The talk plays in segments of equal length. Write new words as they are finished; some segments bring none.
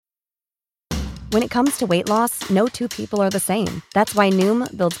When it comes to weight loss, no two people are the same. That's why Noom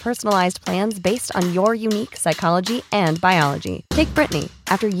builds personalized plans based on your unique psychology and biology. Take Brittany.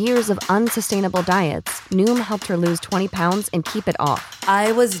 After years of unsustainable diets, Noom helped her lose 20 pounds and keep it off.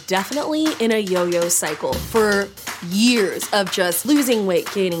 I was definitely in a yo-yo cycle for years of just losing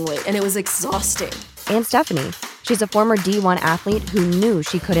weight, gaining weight, and it was exhausting. And Stephanie. She's a former D1 athlete who knew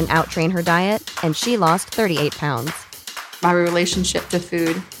she couldn't outtrain her diet, and she lost 38 pounds. My relationship to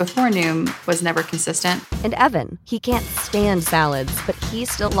food before Noom was never consistent. And Evan, he can't stand salads, but he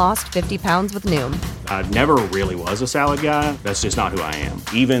still lost 50 pounds with Noom. I never really was a salad guy. That's just not who I am.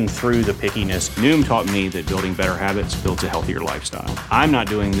 Even through the pickiness, Noom taught me that building better habits builds a healthier lifestyle. I'm not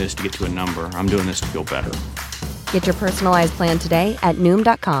doing this to get to a number. I'm doing this to feel better. Get your personalized plan today at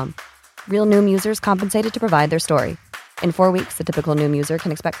Noom.com. Real Noom users compensated to provide their story. In 4 weeks, the typical Noom user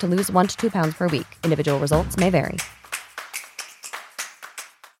can expect to lose 1 to 2 pounds per week. Individual results may vary.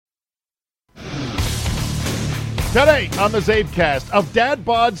 Today on the Zabecast, of dad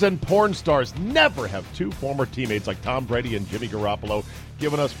bods and porn stars, never have two former teammates like Tom Brady and Jimmy Garoppolo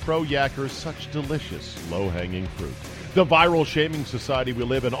given us pro-yackers such delicious, low-hanging fruit. The viral shaming society we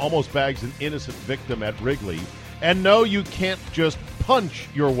live in almost bags an innocent victim at Wrigley. And no, you can't just punch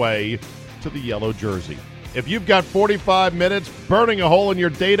your way to the yellow jersey. If you've got 45 minutes burning a hole in your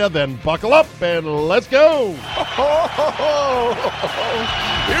data, then buckle up and let's go!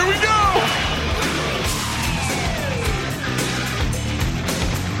 Here we go!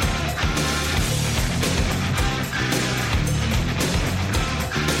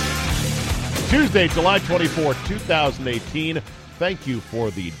 Tuesday, July 24, 2018. Thank you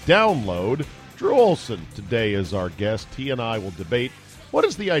for the download. Drew Olson today is our guest. He and I will debate what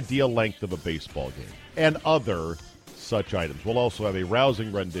is the ideal length of a baseball game and other such items. We'll also have a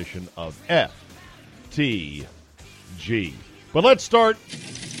rousing rendition of FTG. But let's start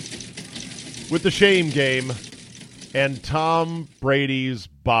with the shame game and Tom Brady's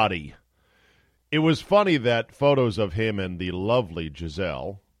body. It was funny that photos of him and the lovely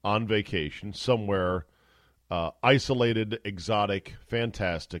Giselle on vacation somewhere, isolated, exotic,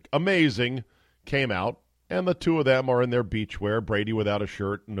 fantastic, amazing, came out, and the two of them are in their beachwear, Brady without a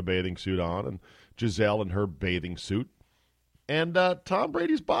shirt and a bathing suit on, and Giselle in her bathing suit. And Tom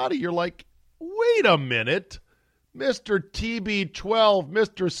Brady's body, you're like, wait a minute, Mr. TB12,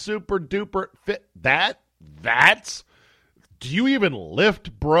 Mr. Super Duper Fit, that's, do you even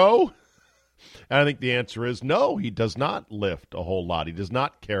lift, bro? And I think the answer is no, he does not lift a whole lot. He does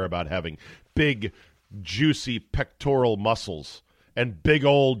not care about having big, juicy pectoral muscles and big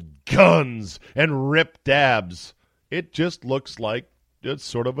old guns and ripped abs. It just looks like it's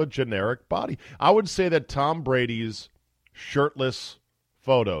sort of a generic body. I would say that Tom Brady's shirtless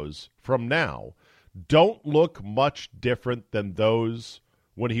photos from now don't look much different than those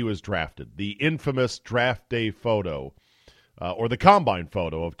when he was drafted. The infamous draft day photo or the combine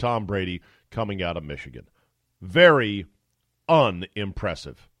photo of Tom Brady coming out of Michigan. Very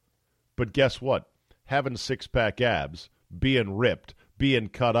unimpressive. But guess what? Having six-pack abs, being ripped, being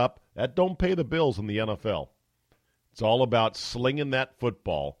cut up, that don't pay the bills in the NFL. It's all about slinging that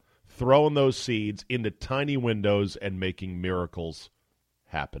football, throwing those seeds into tiny windows, and making miracles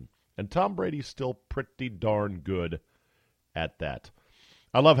happen. And Tom Brady's still pretty darn good at that.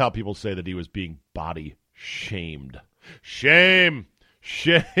 I love how people say that he was being body shamed. Shame!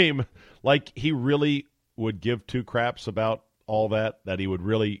 Shame! Like he really would give two craps about all that he would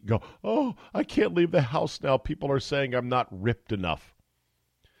really go, oh, I can't leave the house now. People are saying I'm not ripped enough.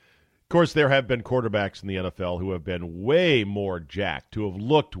 Of course, there have been quarterbacks in the NFL who have been way more jacked, who have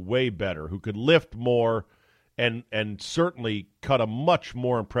looked way better, who could lift more and certainly cut a much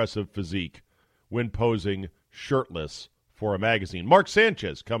more impressive physique when posing shirtless for a magazine. Mark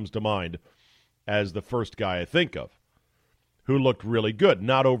Sanchez comes to mind as the first guy I think of who looked really good.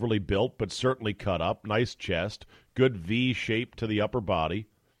 Not overly built, but certainly cut up. Nice chest, good V shape to the upper body,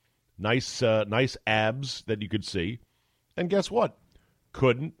 nice abs that you could see. And guess what?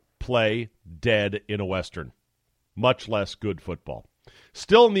 Couldn't play dead in a Western, much less good football.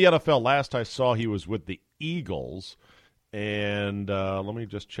 Still in the NFL, last I saw he was with the Eagles. And let me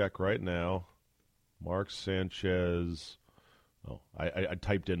just check right now. Mark Sanchez. Oh, I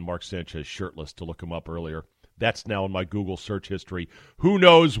typed in Mark Sanchez shirtless to look him up earlier. That's now in my Google search history. Who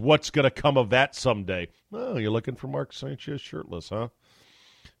knows what's going to come of that someday? Oh, you're looking for Mark Sanchez shirtless, huh?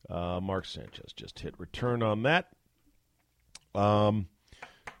 Mark Sanchez, just hit return on that.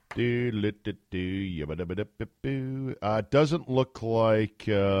 Doesn't look like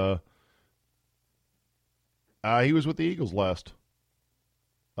he was with the Eagles last.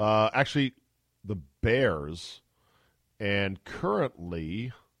 Actually, the Bears, and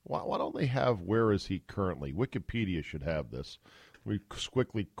currently Why don't they have where is he currently? Wikipedia should have this. We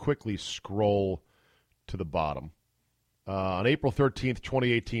quickly scroll to the bottom. On April 13th,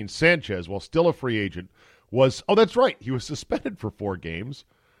 2018, Sanchez, while still a free agent, was, oh, that's right, he was suspended for 4 games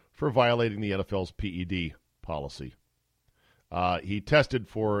for violating the NFL's PED policy. He tested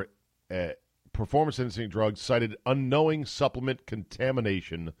for performance-enhancing drugs, cited unknowing supplement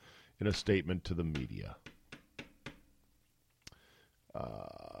contamination in a statement to the media.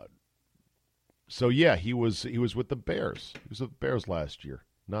 So yeah, he was with the Bears. He was with the Bears last year,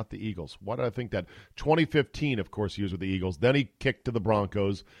 not the Eagles. Why did I think that? 2015, of course, he was with the Eagles. Then he kicked to the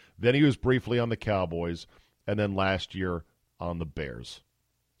Broncos. Then he was briefly on the Cowboys, and then last year on the Bears.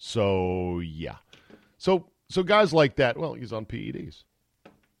 So yeah, so guys like that. Well, he's on PEDs.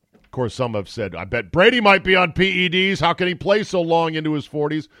 Of course, some have said, I bet Brady might be on PEDs. How can he play so long into his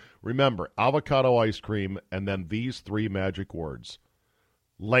 40s? Remember, avocado ice cream, and then these 3 magic words: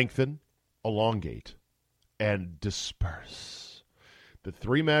 lengthen, elongate, and disperse. The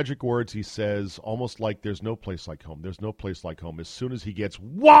 3 magic words he says, almost like there's no place like home. There's no place like home as soon as he gets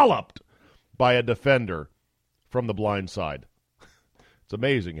walloped by a defender from the blind side. It's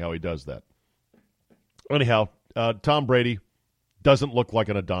amazing how he does that. Anyhow, Tom Brady doesn't look like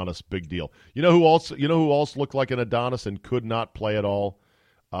an Adonis. Big deal. You know who else looked like an Adonis and could not play at all?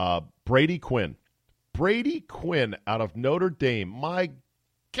 Brady Quinn. Brady Quinn out of Notre Dame. My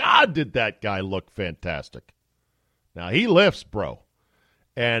God, did that guy look fantastic. Now, he lifts, bro,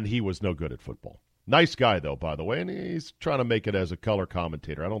 and he was no good at football. Nice guy, though, by the way, and he's trying to make it as a color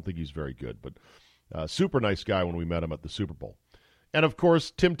commentator. I don't think he's very good, but super nice guy when we met him at the Super Bowl. And, of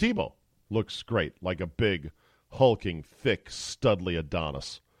course, Tim Tebow looks great, like a big, hulking, thick, studly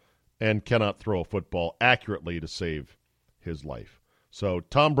Adonis, and cannot throw a football accurately to save his life. So,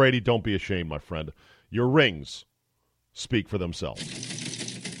 Tom Brady, don't be ashamed, my friend. Your rings speak for themselves.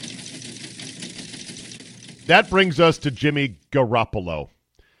 That brings us to Jimmy Garoppolo.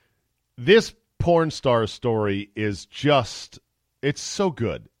 This porn star story is just, it's so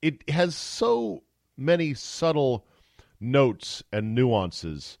good. It has so many subtle notes and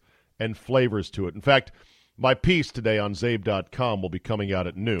nuances and flavors to it. In fact, my piece today on Zabe.com will be coming out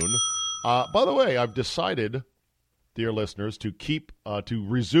at noon. By the way, I've decided, dear listeners, to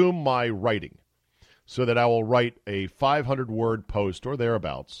resume my writing so that I will write a 500-word post or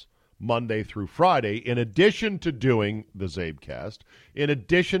thereabouts Monday through Friday, in addition to doing the Zabecast, in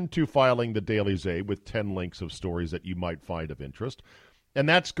addition to filing the Daily Zabe with 10 links of stories that you might find of interest. And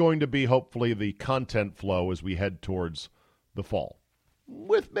that's going to be, hopefully, the content flow as we head towards the fall,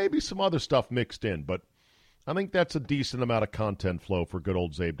 with maybe some other stuff mixed in. But I think that's a decent amount of content flow for good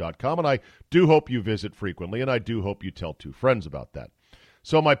old Zabe.com, and I do hope you visit frequently, and I do hope you tell 2 friends about that.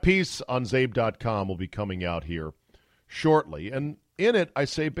 So my piece on Zabe.com will be coming out here shortly, and in it, I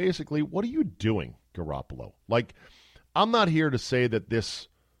say basically, what are you doing, Garoppolo? Like, I'm not here to say that this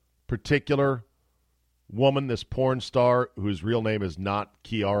particular woman, this porn star, whose real name is not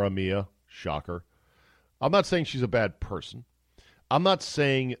Kiara Mia, shocker. I'm not saying she's a bad person. I'm not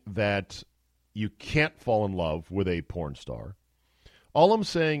saying that you can't fall in love with a porn star. All I'm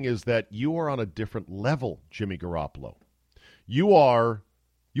saying is that you are on a different level, Jimmy Garoppolo. You are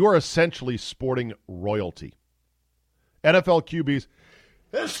essentially sporting royalty. NFL QBs,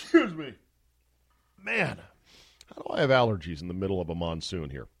 excuse me. Man, how do I have allergies in the middle of a monsoon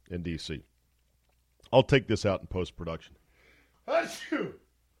here in D.C.? I'll take this out in post-production.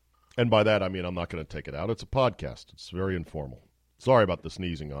 And by that, I mean I'm not going to take it out. It's a podcast. It's very informal. Sorry about the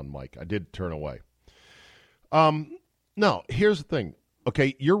sneezing on Mike. I did turn away. No, here's the thing.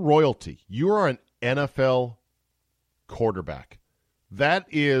 Okay, you're royalty. You are an NFL quarterback. That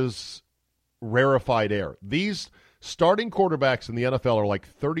is rarefied air. These starting quarterbacks in the NFL are like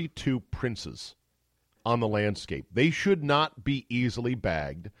 32 princes on the landscape. They should not be easily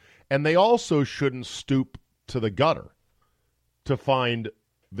bagged, and they also shouldn't stoop to the gutter to find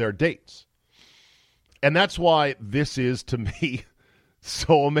their dates. And that's why this is, to me,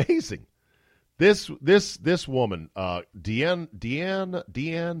 so amazing. This woman, Deanne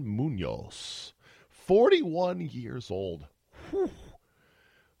Munoz, 41 years old. Whew.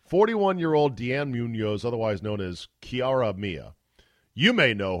 41-year-old Deanne Munoz, otherwise known as Kiara Mia. You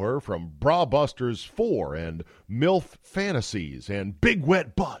may know her from Bra Busters 4 and MILF Fantasies and Big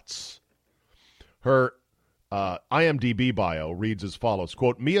Wet Butts. Her IMDb bio reads as follows,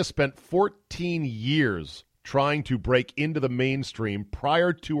 quote, Mia spent 14 years trying to break into the mainstream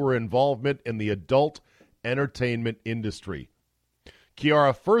prior to her involvement in the adult entertainment industry.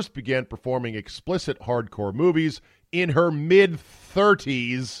 Kiara first began performing explicit hardcore movies in her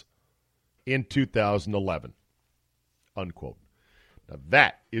mid-30s in 2011, unquote. Now,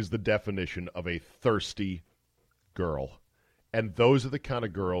 that is the definition of a thirsty girl. And those are the kind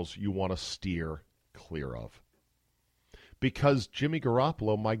of girls you want to steer clear of. Because Jimmy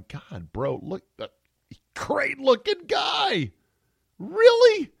Garoppolo, my God, bro, look, great-looking guy.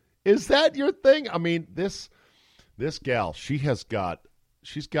 Really? Is that your thing? I mean, this gal, she's got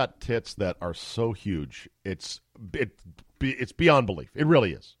tits that are so huge. It's beyond belief. It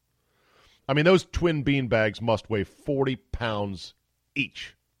really is. I mean, those twin beanbags must weigh 40 pounds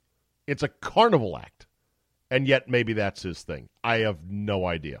each. It's a carnival act. And yet maybe that's his thing. I have no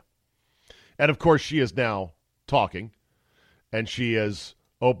idea. And, of course, she is now talking, and she has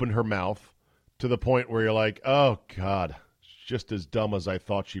opened her mouth to the point where you're like, oh, God, just as dumb as I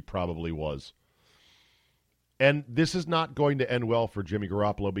thought she probably was. And this is not going to end well for Jimmy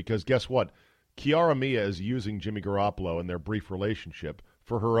Garoppolo because guess what? Kiara Mia is using Jimmy Garoppolo in their brief relationship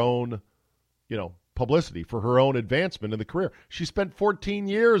for her own, publicity, for her own advancement in the career. She spent 14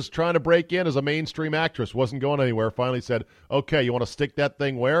 years trying to break in as a mainstream actress, wasn't going anywhere, finally said, okay, you want to stick that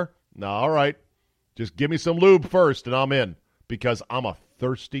thing where? No, all right. Just give me some lube first and I'm in because I'm a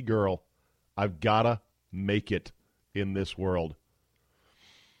thirsty girl. I've got to make it in this world.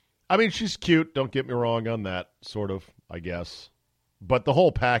 I mean, she's cute. Don't get me wrong on that, sort of, I guess. But the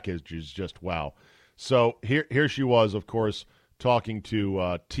whole package is just wow. So here she was, of course, talking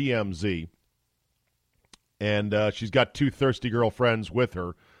to TMZ. And she's got two thirsty girlfriends with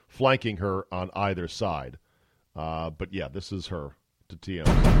her, flanking her on either side. But, yeah, this is her to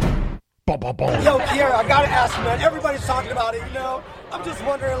TMZ. Yo, Kiara, I got to ask you, man. Everybody's talking about it, I'm just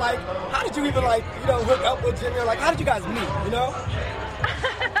wondering, how did you even, hook up with Jimmy? How did you guys meet,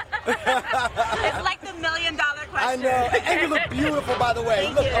 It's like the $1 million question. I know. And you look beautiful, by the way.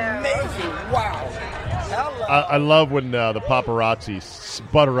 You look amazing. Wow. Hello. I love when the paparazzi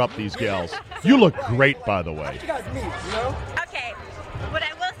sputter up these gals. You look great, by the way. How did you guys meet, Okay, what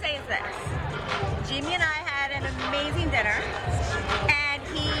I will say is this. Jimmy and I had an amazing dinner, and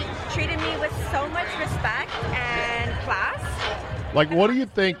he treated me with so much respect and class. What do you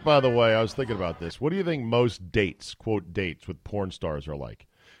think, by the way, I was thinking about this. What do you think most dates, quote dates, with porn stars are like?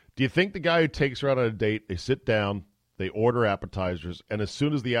 Do you think the guy who takes her out on a date, they sit down, they order appetizers, and as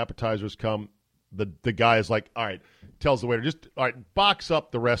soon as the appetizers come, the guy is like, all right, tells the waiter, just, all right, box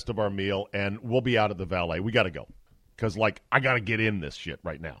up the rest of our meal, and we'll be out at the valet. We got to go. Because, I got to get in this shit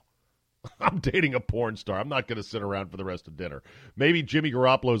right now. I'm dating a porn star. I'm not going to sit around for the rest of dinner. Maybe Jimmy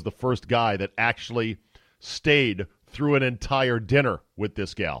Garoppolo is the first guy that actually stayed through an entire dinner with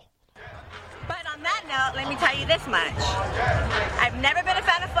this gal. But on that note, let me tell you this much. I've never been a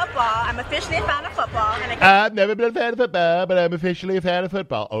fan of football. I'm officially a fan of football. And I've never been a fan of football, but I'm officially a fan of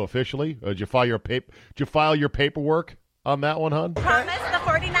football. Oh, officially? Did you file your paperwork on that one, hon? Promise the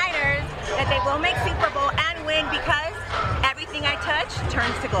 49ers that they will make Super Bowl and win because everything I touch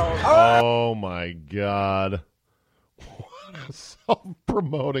turns to gold. Oh, my God. What a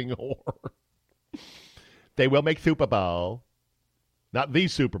self-promoting whore. They will make Super Bowl. Not the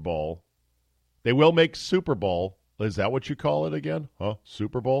Super Bowl. They will make Super Bowl. Is that what you call it again? Huh?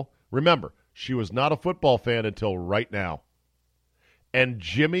 Super Bowl? Remember, she was not a football fan until right now. And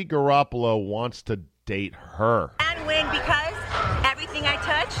Jimmy Garoppolo wants to date her. And win because everything I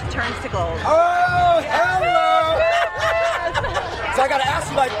touch turns to gold. Oh, hello! So I got to ask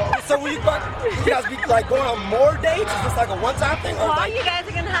you, so will you guys be, going on more dates? Is this a one-time thing? Or well, you guys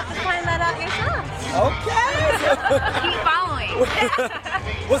are going to have to find that out yourselves. Okay. Keep following.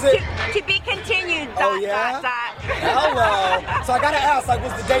 Was it? To be continued. Hello. So I got to ask,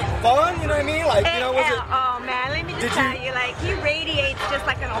 was the date fun? You know what I mean? Was it? Oh, man, let me just tell you, he radiates just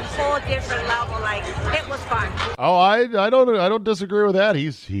on a whole different level. It was fun. Oh, I don't disagree with that.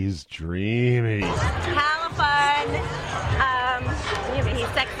 He's dreamy. Hella fun. He's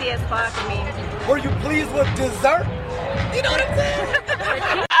sexy as fuck. Were you pleased with dessert? You know what I'm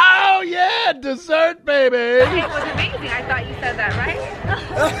saying? Oh, yeah, dessert, baby. It was amazing. I thought you said that, right?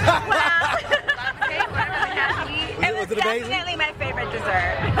 Well, okay, whatever. It was definitely my favorite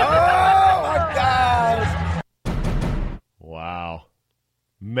dessert. Oh, my gosh. Wow.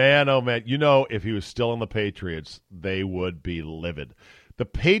 Man, oh, man. If he was still on the Patriots, they would be livid. The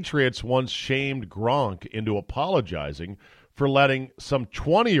Patriots once shamed Gronk into apologizing for letting some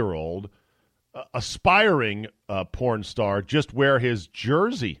 20-year-old aspiring porn star just wear his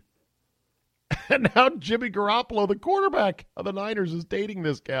jersey. And now Jimmy Garoppolo, the quarterback of the Niners, is dating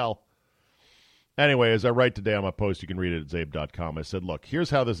this gal. Anyway, as I write today on my post, you can read it at zabe.com. I said, look, here's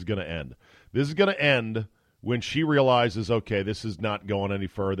how this is going to end. This is going to end when she realizes, okay, this is not going any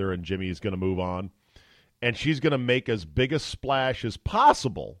further and Jimmy is going to move on. And she's going to make as big a splash as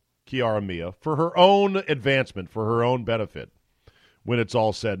possible, Kiara Mia, for her own advancement, for her own benefit. when it's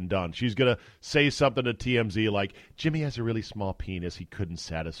all said and done. She's going to say something to TMZ like, Jimmy has a really small penis. He couldn't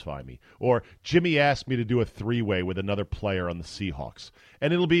satisfy me. Or Jimmy asked me to do a three-way with another player on the Seahawks.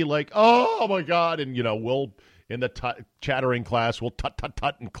 And it'll be like, oh, my God. And, we'll, in the chattering class, we'll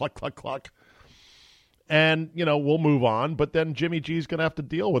tut-tut-tut and cluck-cluck-cluck. And, we'll move on. But then Jimmy G's going to have to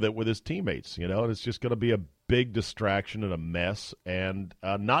deal with it with his teammates, and it's just going to be a big distraction and a mess and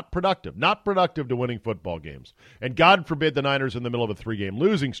not productive. Not productive to winning football games. And God forbid the Niners in the middle of a 3-game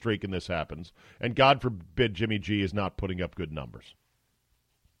losing streak and this happens. And God forbid Jimmy G is not putting up good numbers.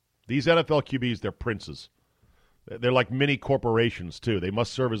 These NFL QBs, they're princes. They're like mini corporations, too. They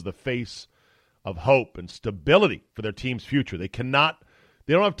must serve as the face of hope and stability for their team's future. They don't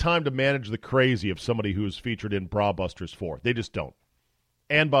have time to manage the crazy of somebody who's featured in Brabusters 4. They just don't.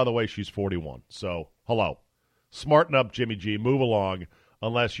 And, by the way, she's 41. So, hello. Smarten up, Jimmy G. Move along,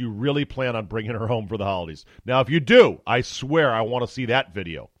 unless you really plan on bringing her home for the holidays. Now, if you do, I swear I want to see that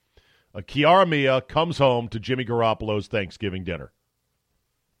video. Kiara Mia comes home to Jimmy Garoppolo's Thanksgiving dinner.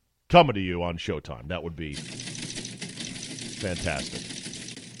 Coming to you on Showtime. That would be fantastic.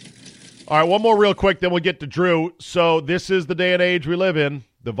 All right, one more real quick, then we'll get to Drew. So this is the day and age we live in,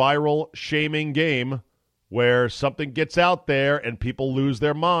 the viral shaming game, where something gets out there and people lose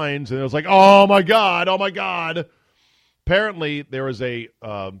their minds, and it was like, oh, my God, oh, my God. Apparently, there was a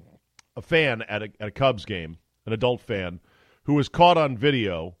fan at a Cubs game, an adult fan, who was caught on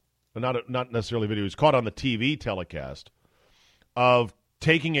video, not necessarily video, he was caught on the TV telecast, of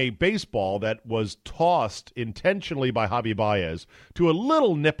taking a baseball that was tossed intentionally by Javi Baez to a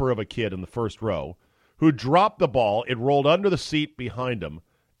little nipper of a kid in the first row, who dropped the ball. It rolled under the seat behind him.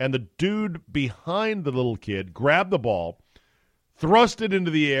 And the dude behind the little kid grabbed the ball, thrust it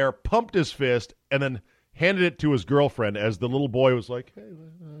into the air, pumped his fist, and then handed it to his girlfriend as the little boy was like, hey,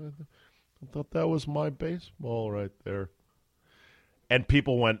 I thought that was my baseball right there. And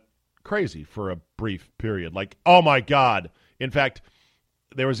people went crazy for a brief period. Like, oh, my God. In fact,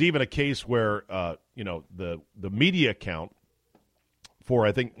 there was even a case where, the media account for,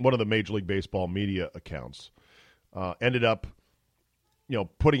 I think, one of the Major League Baseball media accounts ended up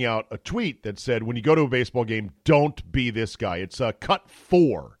putting out a tweet that said, when you go to a baseball game, don't be this guy. It's Cut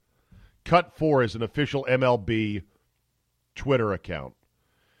 4. Cut 4 is an official MLB Twitter account.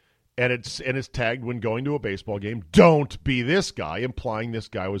 And it's tagged, when going to a baseball game, don't be this guy, implying this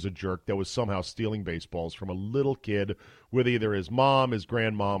guy was a jerk that was somehow stealing baseballs from a little kid with either his mom, his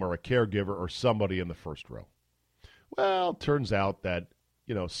grandmom, or a caregiver, or somebody in the first row. Well, it turns out that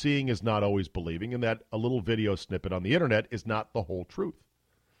seeing is not always believing, and that a little video snippet on the internet is not the whole truth.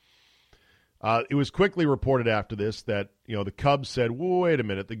 It was quickly reported after this that, the Cubs said, wait a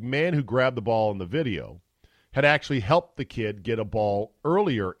minute, the man who grabbed the ball in the video had actually helped the kid get a ball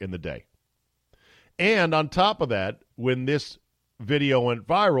earlier in the day. And on top of that, when this video went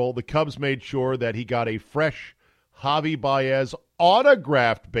viral, the Cubs made sure that he got a fresh Javi Baez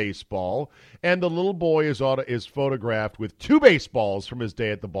autographed baseball, and the little boy is photographed with 2 baseballs from his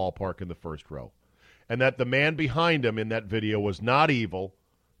day at the ballpark in the first row. And that the man behind him in that video was not evil.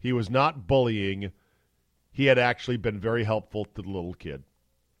 He was not bullying. He had actually been very helpful to the little kid.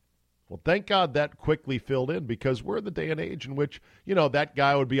 Well, thank God that quickly filled in, because we're in the day and age in which, that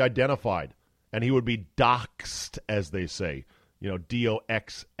guy would be identified, and he would be doxed, as they say,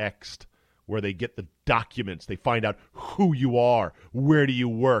 D-O-X-X'd, where they get the documents. They find out who you are, where do you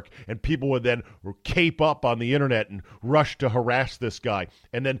work, and people would then cape up on the internet and rush to harass this guy,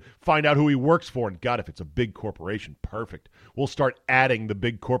 and then find out who he works for. And God, if it's a big corporation, perfect. We'll start adding the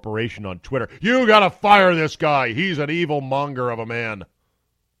big corporation on Twitter. You got to fire this guy. He's an evil monger of a man.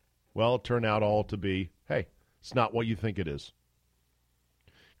 Well, it turned out all to be, hey, it's not what you think it is.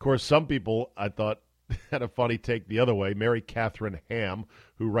 Of course, some people, I thought, had a funny take the other way. Mary Catherine Ham,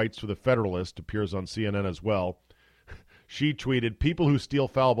 who writes for The Federalist, appears on CNN as well. She tweeted, people who steal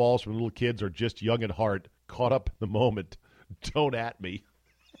foul balls from little kids are just young at heart, caught up in the moment. Don't at me.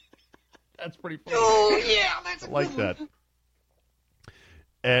 That's pretty funny. Oh, yeah. That's I like that.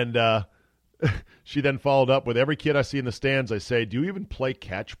 And she then followed up with, every kid I see in the stands, I say, do you even play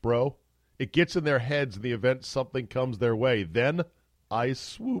catch, bro? It gets in their heads in the event something comes their way. Then I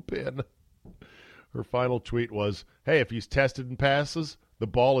swoop in. Her final tweet was, hey, if he's tested and passes, the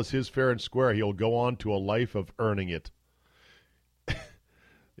ball is his fair and square. He'll go on to a life of earning it.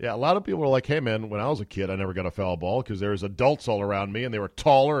 Yeah, a lot of people were like, hey, man, when I was a kid, I never got a foul ball because there was adults all around me, and they were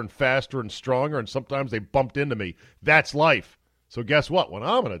taller and faster and stronger, and sometimes they bumped into me. That's life. So guess what? When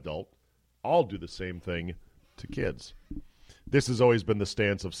I'm an adult, I'll do the same thing to kids. This has always been the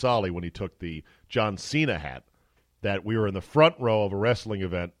stance of Solly when he took the John Cena hat, that we were in the front row of a wrestling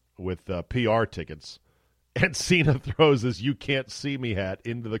event with PR tickets, And Cena throws his "you can't see me" hat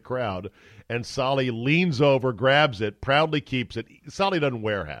into the crowd, and Solly leans over, grabs it, proudly keeps it. Solly doesn't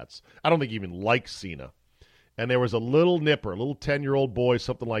wear hats. I don't think he even likes Cena. And there was a little nipper, a little 10-year-old boy,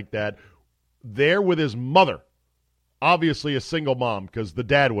 something like that, there with his mother. Obviously a single mom, because the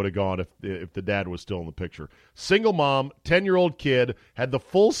dad would have gone if the dad was still in the picture. Single mom, 10-year-old kid, had the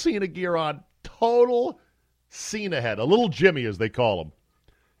full Cena gear on, total Cena head, a little Jimmy as they call him.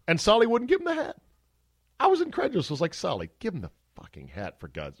 And Solly wouldn't give him the hat. I was incredulous. I was like, Solly, give him the fucking hat for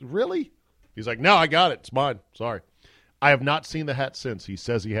God's sake. Really? He's like, no, I got it. It's mine. Sorry. I have not seen the hat since. He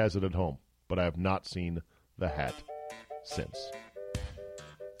says he has it at home, but I have not seen the hat since.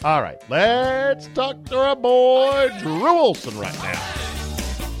 All right, let's talk to our boy Drew Olson right now.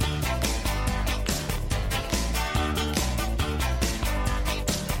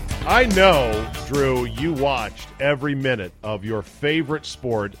 I know, Drew, you watched every minute of your favorite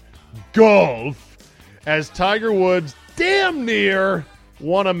sport, golf, as Tiger Woods damn near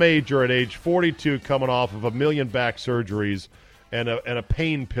won a major at age 42, coming off of 1 million back surgeries and a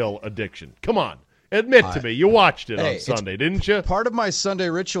pain pill addiction. Come on. Admit to me, you watched it on Sunday, didn't you? Part of my Sunday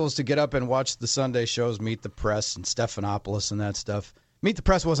ritual is to get up and watch the Sunday shows, Meet the Press and Stephanopoulos and that stuff. Meet the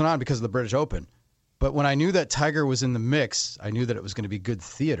Press wasn't on because of the British Open. But when I knew that Tiger was in the mix, I knew that it was going to be good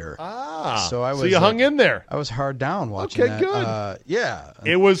theater. So you hung in there. I was hard down watching that. Okay, good. Yeah.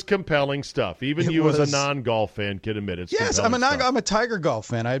 It was compelling stuff. Even you as a non-golf fan can admit it's yes, compelling stuff. I'm a Tiger golf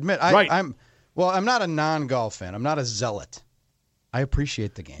fan, I admit. Right. I'm not a non-golf fan. I'm not a zealot. I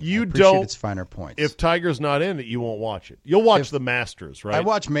appreciate the game. You I appreciate don't. its finer points. If Tiger's not in it, you won't watch it. You'll watch the Masters, right? I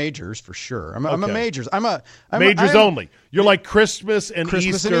watch majors for sure. I'm a majors. Majors only. You're like Christmas and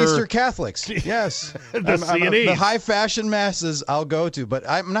Easter Catholics. Yes, the high fashion masses I'll go to, but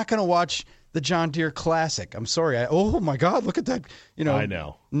I'm not going to watch the John Deere Classic. I'm sorry. Oh my God, look at that! I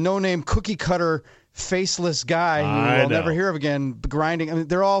know. No name cookie cutter faceless guy who I'll never hear of again. Grinding. I mean,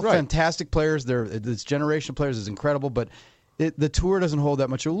 they're all fantastic players. This generation of players is incredible, but the tour doesn't hold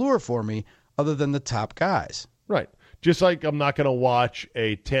that much allure for me other than the top guys. Right. Just like I'm not going to watch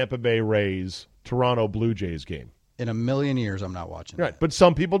a Tampa Bay Rays Toronto Blue Jays game. In a million years, I'm not watching that. Right, but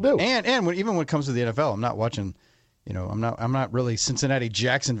some people do. And even when it comes to the NFL, I'm not watching. I'm not really. Cincinnati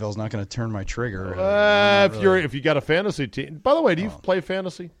Jacksonville's not going to turn my trigger. If you got a fantasy team. By the way, do you play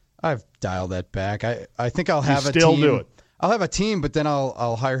fantasy? I've dialed that back. I think I'll have a team. Still do it. I'll have a team, but then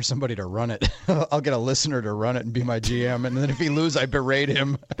I'll hire somebody to run it. I'll get a listener to run it and be my GM, and then if he loses, I berate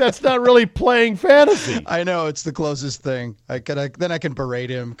him. That's not really playing fantasy. I know, it's the closest thing. Then I can berate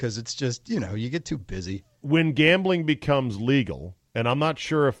him because it's just, you get too busy. When gambling becomes legal, and I'm not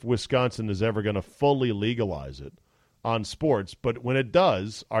sure if Wisconsin is ever going to fully legalize it on sports, but when it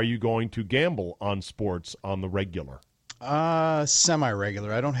does, are you going to gamble on sports on the regular?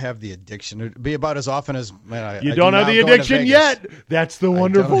 Semi-regular. I don't have the addiction. It'd be about as often as you don't have the addiction yet. That's the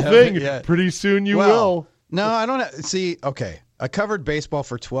wonderful thing. Pretty soon you will. No, I don't. See, okay. I covered baseball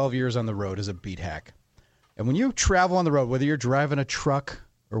for 12 years on the road as a beat hack, and when you travel on the road, whether you're driving a truck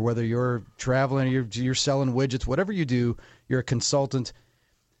or whether you're traveling, you're selling widgets, whatever you do, you're a consultant.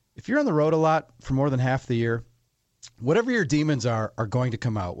 If you're on the road a lot for more than half the year, whatever your demons are going to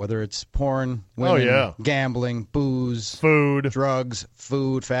come out, whether it's porn, women, gambling, booze, food, drugs,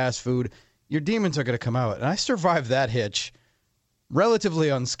 fast food. Your demons are going to come out. And I survived that hitch relatively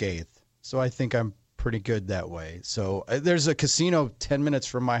unscathed, so I think I'm pretty good that way. So there's a casino 10 minutes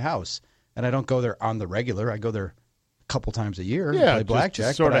from my house, and I don't go there on the regular. I go there a couple times a year and play blackjack.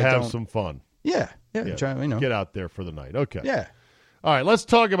 To sort of have some fun. Yeah. Try, get out there for the night. Okay. Yeah. All right, let's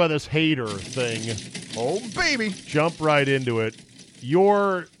talk about this hater thing. Oh, baby. Jump right into it.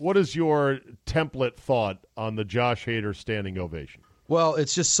 What is your template thought on the Josh Hader standing ovation? Well,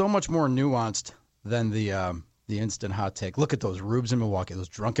 it's just so much more nuanced than the instant hot take. Look at those rubes in Milwaukee, those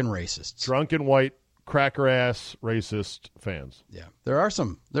drunken racists. Drunken white, cracker-ass racist fans. Yeah, there are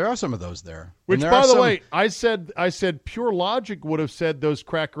some of those there. Which, by the way, I said pure logic would have said those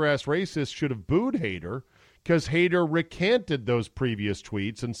cracker-ass racists should have booed Hader, because Hader recanted those previous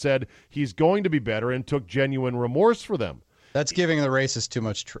tweets and said he's going to be better and took genuine remorse for them. That's giving the racist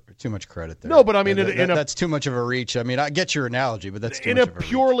too much credit there. No, but I mean, that's too much of a reach. I mean, I get your analogy, but that's too much of a reach. In a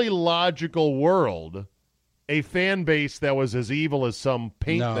purely logical world, a fan base that was as evil as some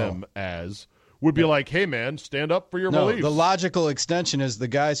paint them as would be like, hey, man, stand up for your beliefs. The logical extension is the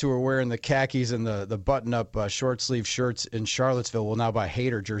guys who are wearing the khakis and the button-up short-sleeve shirts in Charlottesville will now buy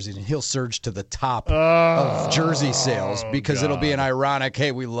Hader jerseys, and he'll surge to the top of jersey sales because it'll be an ironic,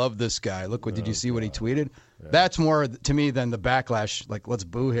 hey, we love this guy. Look, did you see what he tweeted? Yeah. That's more to me than the backlash, like, let's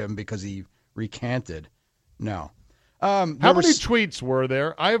boo him because he recanted. No. How many tweets were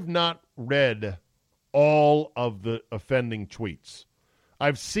there? I have not read all of the offending tweets.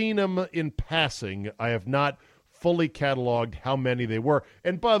 I've seen them in passing. I have not fully cataloged how many they were.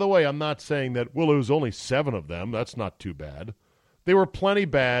 And by the way, I'm not saying that, well, it was only 7 of them. That's not too bad. They were plenty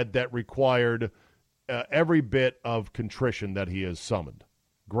bad that required every bit of contrition that he has summoned.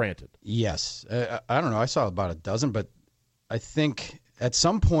 Granted. Yes. I don't know. I saw about a dozen, but I think at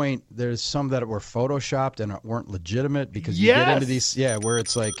some point there's some that were photoshopped and weren't legitimate because you get into these, where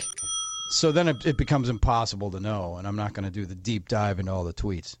it's like, so then it becomes impossible to know, and I'm not going to do the deep dive into all the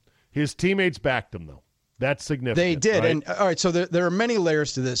tweets. His teammates backed him, though. That's significant. They did. Right? And all right, so there are many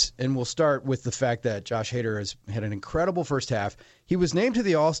layers to this, and we'll start with the fact that Josh Hader has had an incredible first half. He was named to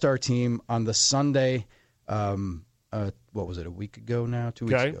the All-Star team on the Sunday, what was it, a week ago now? 2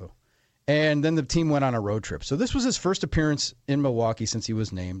 weeks ago. And then the team went on a road trip. So this was his first appearance in Milwaukee since he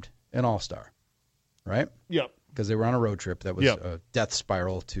was named an All-Star, right? Yep. Because they were on a road trip that was a death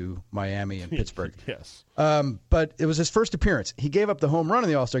spiral to Miami and Pittsburgh. Yes. But it was his first appearance. He gave up the home run in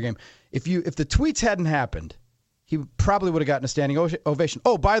the All-Star game. If the tweets hadn't happened, he probably would have gotten a standing ovation.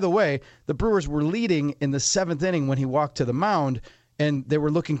 Oh, by the way, the Brewers were leading in the 7th inning when he walked to the mound, and they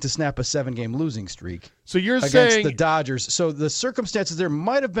were looking to snap a 7-game losing streak. So you're against saying the Dodgers. So the circumstances there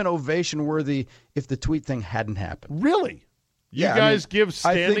might have been ovation-worthy if the tweet thing hadn't happened. Really? You guys give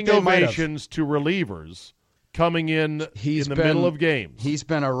standing ovations to relievers coming in the middle of games. He's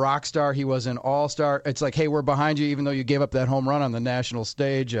been a rock star. He was an all-star. It's like, hey, we're behind you even though you gave up that home run on the national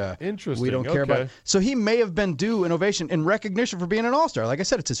stage. Interesting. We don't care about it. So he may have been due an ovation in recognition for being an all-star. Like I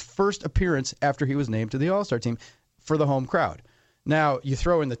said, it's his first appearance after he was named to the all-star team for the home crowd. Now, you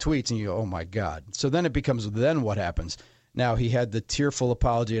throw in the tweets and you go, oh, my God. So then it becomes, then what happens? Now, he had the tearful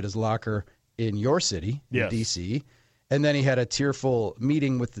apology at his locker in your city, in D.C., and then he had a tearful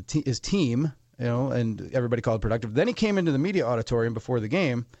meeting with his team, and everybody called it productive. Then he came into the media auditorium before the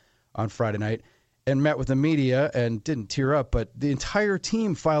game on Friday night and met with the media and didn't tear up, but the entire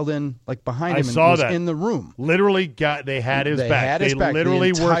team filed in behind him and was in the room. Literally, they had his back. They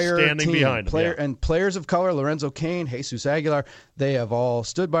literally were standing behind him. And players of color, Lorenzo Cain, Jesus Aguilar, they have all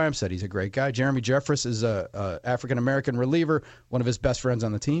stood by him, said he's a great guy. Jeremy Jeffress is a African-American reliever, one of his best friends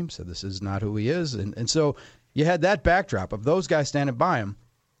on the team, said this is not who he is. And so you had that backdrop of those guys standing by him.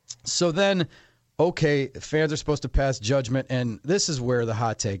 So then, okay, fans are supposed to pass judgment, and this is where the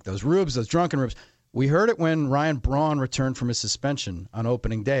hot take, those drunken rubes. We heard it when Ryan Braun returned from his suspension on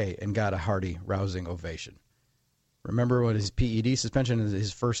opening day and got a hearty, rousing ovation. Remember when his PED suspension,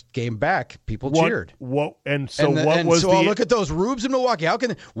 his first game back, people cheered. Look at those rubes in Milwaukee.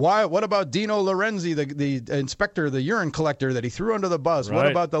 What about Dino Lorenzi, the inspector, the urine collector that he threw under the bus? Right. What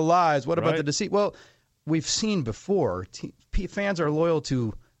about the lies? What about the deceit? Well, we've seen before, fans are loyal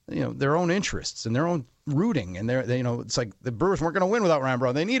to their own interests and their own rooting, and it's like the Brewers weren't going to win without Ryan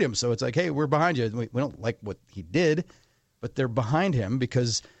Braun. They need him, so it's like, hey, we're behind you. We don't like what he did, but they're behind him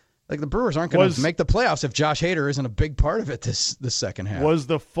because the Brewers aren't going to make the playoffs if Josh Hader isn't a big part of it this second half. Was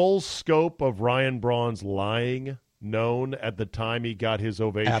the full scope of Ryan Braun's lying known at the time he got his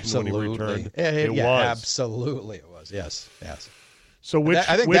ovation when he returned? It was. Absolutely it was. Yes. So which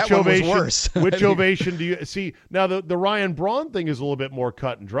ovation was worse? Which ovation do you see? Now the Ryan Braun thing is a little bit more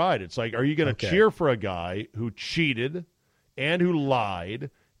cut and dried. It's like, are you going to cheer for a guy who cheated and who lied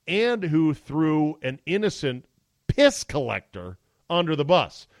and who threw an innocent piss collector under the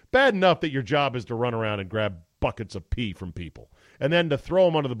bus? Bad enough that your job is to run around and grab buckets of pee from people, and then to throw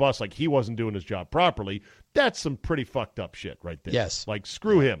him under the bus like he wasn't doing his job properly. That's some pretty fucked up shit right there. Yes.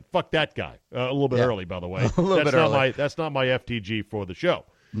 Screw him. Fuck that guy. A little bit early, by the way. That's not my FTG for the show.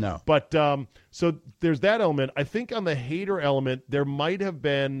 No. But so there's that element. I think on the Hader element, there might have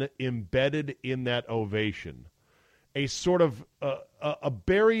been embedded in that ovation a sort of a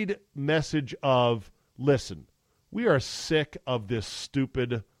buried message of, listen, we are sick of this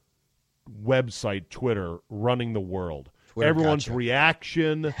stupid website, Twitter, running the world. Everyone's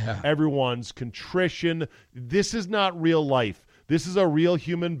reaction, everyone's contrition. This is not real life. This is a real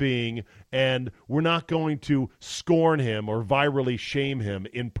human being, and we're not going to scorn him or virally shame him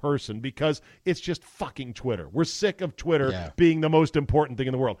in person because it's just fucking Twitter. We're sick of Twitter being the most important thing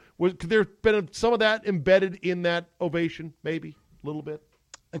in the world. Could there have been some of that embedded in that ovation, maybe a little bit?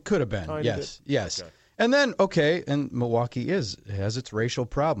 It could have been, yes. Okay. And then, and Milwaukee has its racial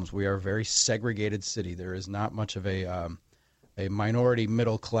problems. We are a very segregated city. There is not much of a minority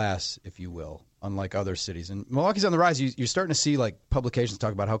middle class, if you will, unlike other cities. And Milwaukee's on the rise. You're starting to see publications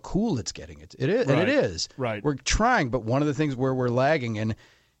talk about how cool it's getting. It is, and it is. Right. We're trying, but one of the things where we're lagging in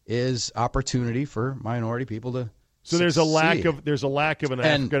is opportunity for minority people to. So there's a lack of an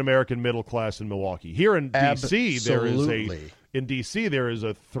African American middle class in Milwaukee. Here in D.C., there is in D.C., there is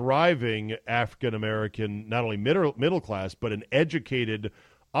a thriving African-American, not only middle class, but an educated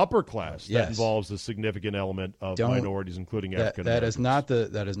upper class that involves a significant element of minorities, including African Americans.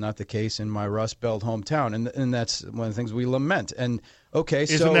 That is not the case in my Rust Belt hometown, and that's one of the things we lament. And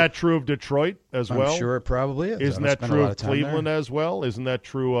isn't that true of Detroit as well? I'm sure it probably is. Isn't that true of Cleveland as well? Isn't that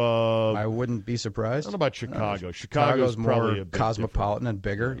true of? I wouldn't be surprised. What about Chicago? Chicago's probably more a bit cosmopolitan and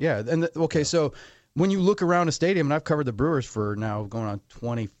bigger. Yeah, and so when you look around a stadium, and I've covered the Brewers for now going on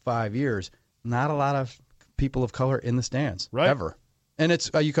 25 years, not a lot of people of color in the stands ever. And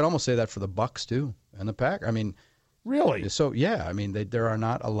it's you could almost say that for the Bucks too, and the Packers. I mean, really? So yeah, I mean, there are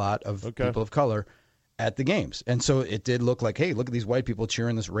not a lot of people of color at the games, and so it did look like, hey, look at these white people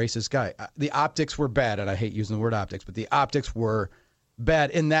cheering this racist guy. The optics were bad, and I hate using the word optics, but the optics were bad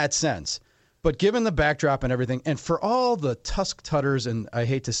in that sense. But given the backdrop and everything, and for all the tusk tutters and I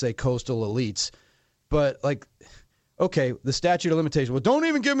hate to say coastal elites, but like, okay, the statute of limitations. Well, don't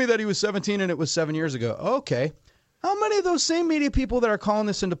even give me that he was 17 and it was 7 years ago. Okay. How many of those same media people that are calling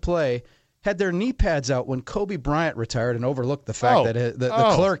this into play had their knee pads out when Kobe Bryant retired and overlooked the fact that the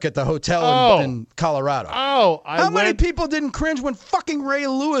clerk at the hotel in Colorado? How many people didn't cringe when fucking Ray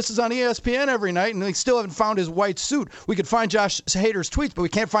Lewis is on ESPN every night and they still haven't found his white suit? We could find Josh Hader's tweets, but we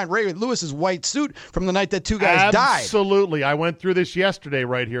can't find Ray Lewis's white suit from the night that two guys died. Absolutely. I went through this yesterday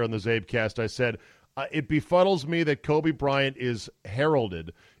right here on the Zabecast. I said, it befuddles me that Kobe Bryant is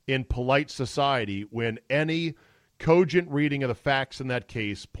heralded in polite society when any cogent reading of the facts in that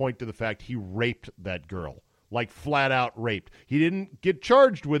case point to the fact he raped that girl, like flat out raped. He didn't get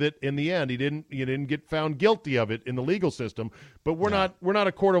charged with it in the end. He didn't get found guilty of it in the legal system. But we're not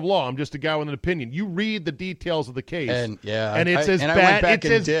a court of law. I'm just a guy with an opinion. You read the details of the case, and it's as bad.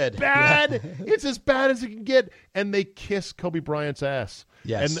 It's as bad as it can get. And they kiss Kobe Bryant's ass.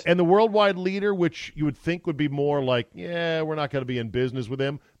 Yes. And the worldwide leader, which you would think would be more like, yeah, we're not going to be in business with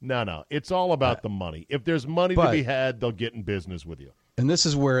him. No. It's all about the money. If there's money to be had, they'll get in business with you. And this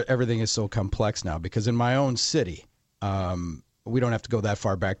is where everything is so complex now, because in my own city, we don't have to go that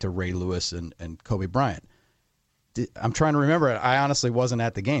far back to Ray Lewis and Kobe Bryant. I'm trying to remember it. I honestly wasn't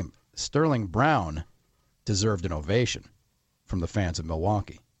at the game. Sterling Brown deserved an ovation from the fans of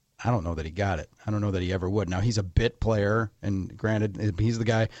Milwaukee. I don't know that he got it. I don't know that he ever would. Now, he's a bit player, and granted, he's the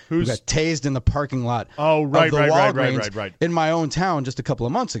guy who got tased in the parking lot of the Walgreens in my own town just a couple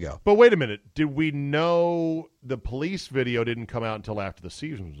of months ago. But wait a minute. Did we know the police video didn't come out until after the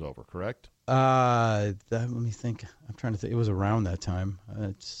season was over, correct? Let me think. I'm trying to think. It was around that time.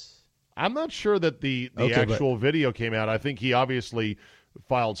 I'm not sure that the actual video came out. I think he obviously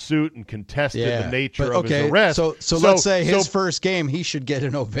filed suit and contested the nature of his arrest. So let's say his first game, he should get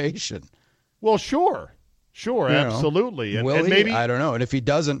an ovation. Well, sure, absolutely. And maybe I don't know. And if he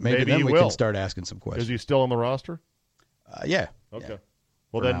doesn't, maybe then we can start asking some questions. Is he still on the roster? Yeah. Okay. Yeah.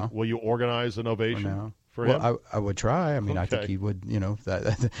 Well, then, will you organize an ovation for him? Well, I would try. I mean, I think he would.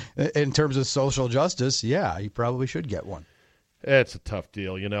 That in terms of social justice, he probably should get one. It's a tough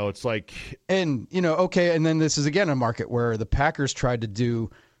deal, It's like, and and then this is again a market where the Packers tried to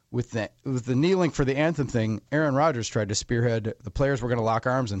do with the kneeling for the anthem thing. Aaron Rodgers tried to spearhead the players were going to lock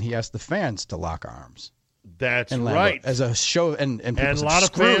arms, and he asked the fans to lock arms. That's right. As a show, and people a said, lot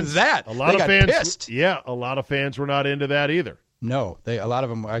of fans that a lot they of fans pissed. Yeah, a lot of fans were not into that either. No, a lot of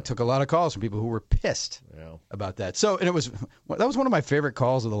them. I took a lot of calls from people who were pissed about that. So, and that was one of my favorite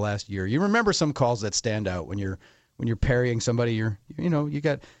calls of the last year. You remember some calls that stand out when you're parrying somebody. You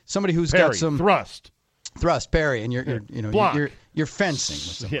got somebody who's got some thrust, parry, and you're fencing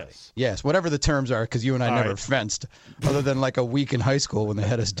with somebody. Yes, whatever the terms are, because you and I never fenced, other than like a week in high school when they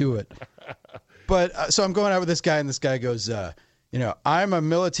had us do it. But so I'm going out with this guy, and this guy goes, I'm a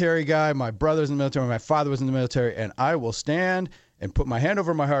military guy. My brother's in the military. My father was in the military, and I will stand and put my hand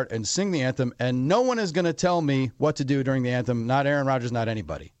over my heart and sing the anthem, and no one is going to tell me what to do during the anthem. Not Aaron Rodgers, not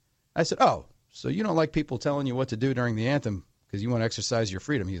anybody. I said, oh. So you don't like people telling you what to do during the anthem because you want to exercise your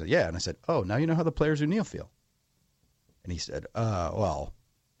freedom? He's like, yeah. And I said, oh, now you know how the players who kneel feel. And he said, well,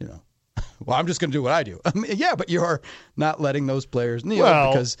 I'm just going to do what I do. I mean, yeah, but you're not letting those players kneel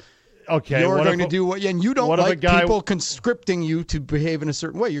because you're going to do what, and you don't like people conscripting you to behave in a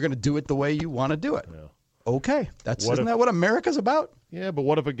certain way. You're going to do it the way you want to do it. Yeah. Okay. Isn't that what America's about? Yeah, but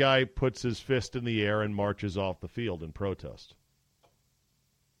what if a guy puts his fist in the air and marches off the field in protest?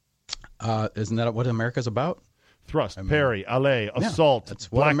 Isn't that what America's about? Thrust, parry, alley, assault,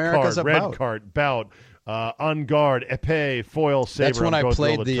 that's what black America's card, about. Red card, bout, en garde, épée, foil, saber. That's when I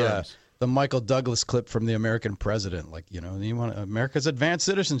played the Michael Douglas clip from The American President. Like, you want America's advanced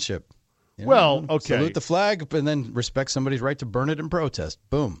citizenship. Okay. Salute the flag and then respect somebody's right to burn it in protest.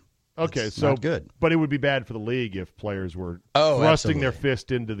 Boom. Okay, It's so not good. But it would be bad for the league if players were Oh, thrusting their absolutely.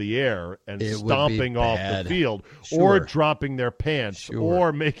 fist into the air and It would be stomping off the bad. field, Sure. or dropping their pants, Sure.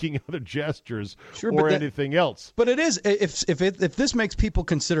 or making other gestures, Sure, or but that- anything else. But it is if this makes people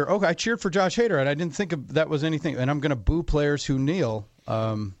consider, okay, I cheered for Josh Hader and I didn't think that was anything, and I'm going to boo players who kneel.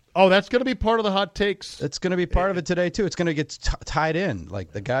 Oh, that's going to be part of the hot takes. It's going to be part of it today too. It's going to get tied in.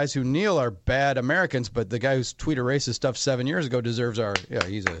 Like the guys who kneel are bad Americans, but the guy who's tweeted racist stuff 7 years ago deserves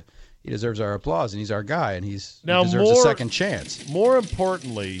he deserves our applause, and he's our guy, and he deserves a second chance. More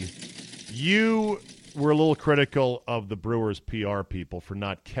importantly, you were a little critical of the Brewers PR people for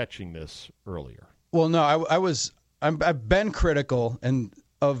not catching this earlier. Well, no, I've been critical and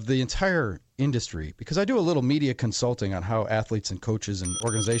of the entire industry because I do a little media consulting on how athletes and coaches and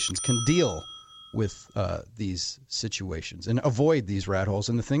organizations can deal with these situations and avoid these rat holes.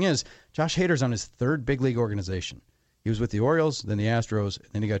 And the thing is, Josh Hader's on his third big league organization. He was with the Orioles, then the Astros, and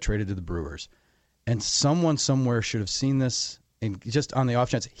then he got traded to the Brewers. And someone somewhere should have seen this, and just on the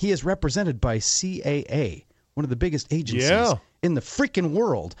off chance, he is represented by CAA, one of the biggest agencies in the freaking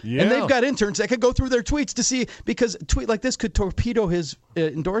world. Yeah. And they've got interns that could go through their tweets to see, because a tweet like this could torpedo his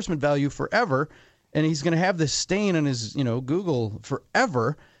endorsement value forever, and he's going to have this stain on his Google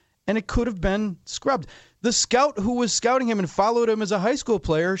forever, and it could have been scrubbed. The scout who was scouting him and followed him as a high school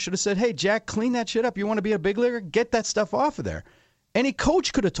player should have said, hey, Jack, clean that shit up. You want to be a big leaguer? Get that stuff off of there. Any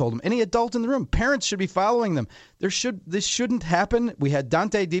coach could have told him. Any adult in the room. Parents should be following them. This shouldn't happen. We had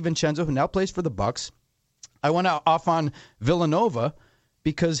Dante DiVincenzo, who now plays for the Bucks. I went off on Villanova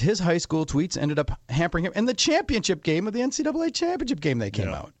because his high school tweets ended up hampering him in the championship game of the NCAA championship game they came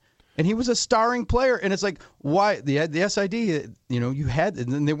out. And he was a starring player. And it's like, why? The SID, you had,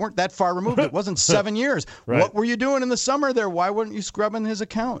 and they weren't that far removed. It wasn't 7 years. Right. What were you doing in the summer there? Why weren't you scrubbing his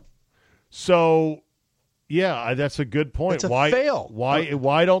account? So, yeah, that's a good point. It's a fail.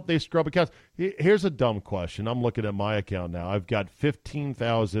 Why don't they scrub accounts? Here's a dumb question. I'm looking at my account now. I've got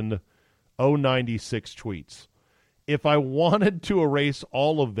 15,096 tweets. If I wanted to erase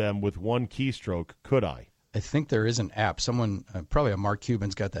all of them with one keystroke, could I? I think there is an app. Someone, probably a Mark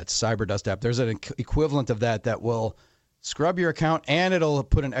Cuban's got that Cyberdust app. There's an equivalent of that will scrub your account, and it'll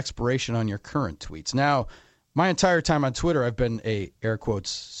put an expiration on your current tweets. Now, my entire time on Twitter, I've been a, air quotes,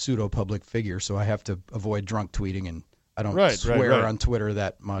 pseudo-public figure, so I have to avoid drunk tweeting, and I don't swear on Twitter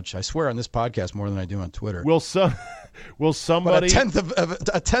that much. I swear on this podcast more than I do on Twitter. Will somebody...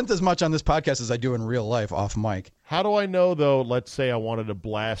 But a tenth as much on this podcast as I do in real life off mic. How do I know, though, let's say I wanted to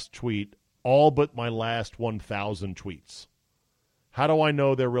blast tweet all but my last 1,000 tweets? How do I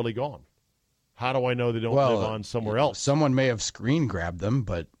know they're really gone? How do I know they don't live on somewhere else? Someone may have screen grabbed them,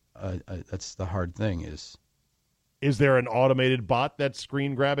 but that's the hard thing is there an automated bot that's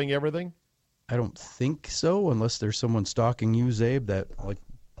screen grabbing everything? I don't think so, unless there's someone stalking you, Zabe, that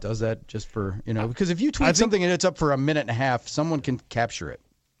does that just for, because if you tweet something and it's up for a minute and a half, someone can capture it.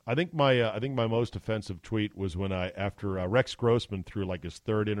 I think my most offensive tweet was when after Rex Grossman threw like his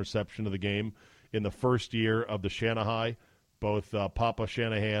third interception of the game in the first year of the Shanahan, both Papa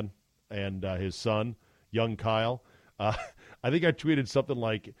Shanahan and his son, young Kyle. I think I tweeted something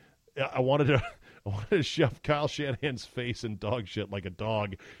like, I wanted to shove Kyle Shanahan's face in dog shit like a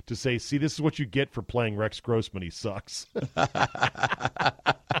dog to say, see, this is what you get for playing Rex Grossman. He sucks.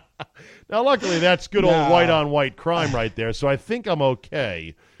 Now, luckily, that's good old white-on-white crime right there, so I think I'm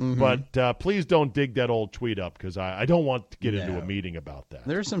okay. Mm-hmm. But please don't dig that old tweet up, because I don't want to get into a meeting about that.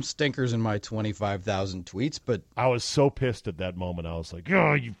 There's some stinkers in my 25,000 tweets, but... I was so pissed at that moment. I was like,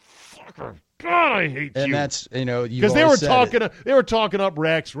 oh, you fucker. God, I hate you. And that's, because they were talking up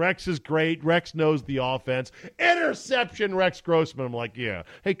Rex. Rex is great. Rex knows the offense. Interception, Rex Grossman. I'm like, yeah.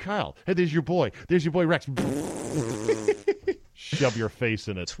 Hey, Kyle. Hey, there's your boy. There's your boy, Rex. Shove your face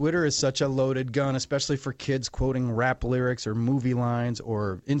in it. Twitter is such a loaded gun, especially for kids quoting rap lyrics or movie lines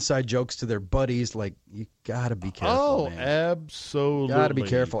or inside jokes to their buddies. Like, you got to be careful, Oh, man. Absolutely. Got to be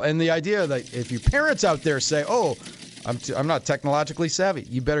careful. And the idea that if your parents out there say, oh, I'm not technologically savvy,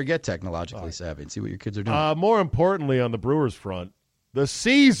 you better get technologically savvy and see what your kids are doing. More importantly, on the Brewers front, the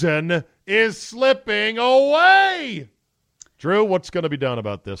season is slipping away. Drew, what's going to be done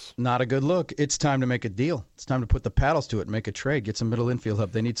about this? Not a good look. It's time to make a deal. It's time to put the paddles to it and make a trade. Get some middle infield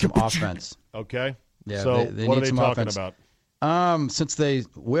help. They need some offense. Okay. Yeah, so they what need are they some talking offense. about? Since they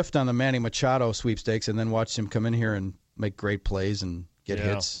whiffed on the Manny Machado sweepstakes and then watched him come in here and make great plays and get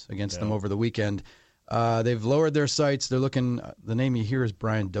hits against them over the weekend, they've lowered their sights. They're looking. The name you hear is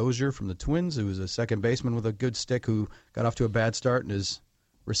Brian Dozier from the Twins, who was a second baseman with a good stick who got off to a bad start and is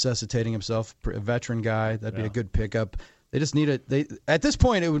resuscitating himself. A veteran guy. That'd be a good pickup. They just need it. At this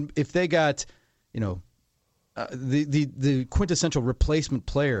point, it would, if they got, the quintessential replacement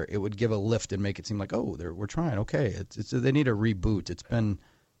player, it would give a lift and make it seem like, oh, we're trying. Okay, they need a reboot. It's been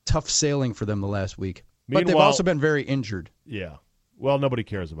tough sailing for them the last week. But they've also been very injured. Yeah. Well, nobody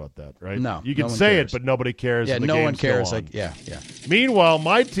cares about that, right? No. You can no one say cares. it, but nobody cares. Yeah, and the no one games go cares. on. Yeah. Meanwhile,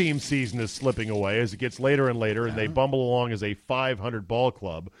 my team's season is slipping away as it gets later and later, and they bumble along as a 500 ball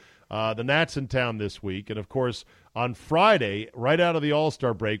club. The Nats in town this week, and of course, on Friday, right out of the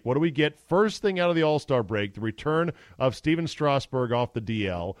All-Star break, what do we get? First thing out of the All-Star break, the return of Steven Strasburg off the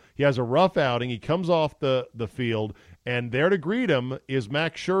DL. He has a rough outing. He comes off the field, and there to greet him is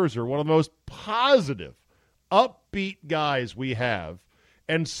Max Scherzer, one of the most positive, upbeat guys we have.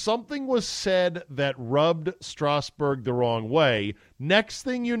 And something was said that rubbed Strasburg the wrong way. Next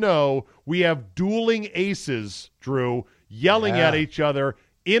thing you know, we have dueling aces, Drew, yelling at each other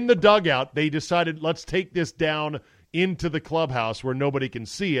in the dugout. They decided, let's take this down into the clubhouse where nobody can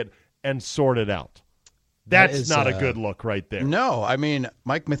see it and sort it out. That's not a good look right there. No, I mean,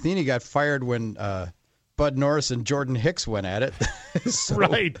 Mike Matheny got fired when Bud Norris and Jordan Hicks went at it. So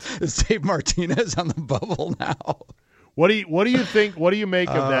right. Is Dave Martinez on the bubble now? What do you think? What do you make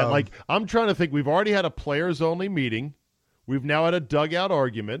of that? Like, I'm trying to think. We've already had a players-only meeting. We've now had a dugout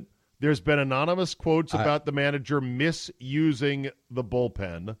argument. There's been anonymous quotes about the manager misusing the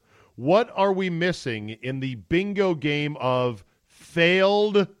bullpen. What are we missing in the bingo game of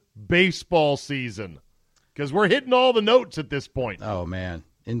failed baseball season? Because we're hitting all the notes at this point. Oh, man.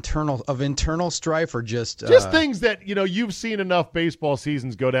 Internal strife or just things that, you've seen enough baseball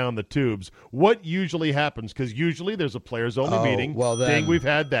seasons go down the tubes. What usually happens? Because usually there's a players-only meeting. Well, then, ding, we've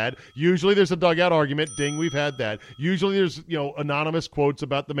had that. Usually there's a dugout argument. Ding, we've had that. Usually there's, anonymous quotes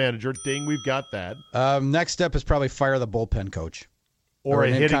about the manager. Ding, we've got that. Next step is probably fire the bullpen coach. Or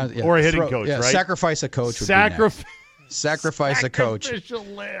a hitting coach, right? Sacrifice a coach would be next. Sacrifice a coach. Sacrificial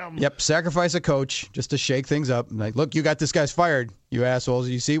lamb. Yep, sacrifice a coach just to shake things up. Like, look, you got this guy's fired, you assholes.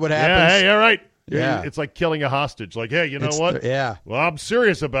 You see what happens? Yeah, hey, all right. Yeah. It's like killing a hostage. Like, hey, you know what? Yeah. Well, I'm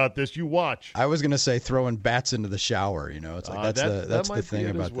serious about this. You watch. I was going to say throwing bats into the shower. It's like that's the thing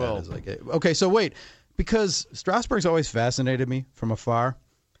about that. Is like, okay, so wait, because Strasburg's always fascinated me from afar,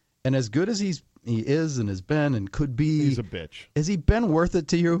 and as good as he is and has been and could be. He's a bitch. Has he been worth it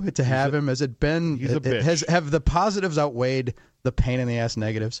to you to have him? Has it been? He's a bitch. Have the positives outweighed the pain in the ass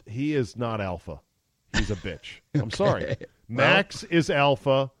negatives? He is not alpha. He's a bitch. I'm sorry. Max is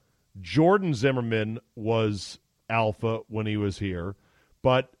alpha. Jordan Zimmerman was alpha when he was here.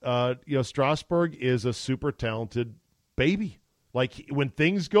 But, Strasburg is a super talented baby. Like, when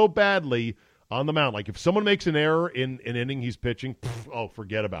things go badly on the mound, like if someone makes an error in an inning he's pitching,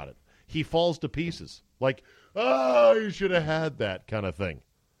 forget about it. He falls to pieces. Like, you should have had that kind of thing.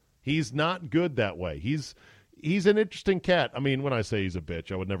 He's not good that way. He's an interesting cat. I mean, when I say he's a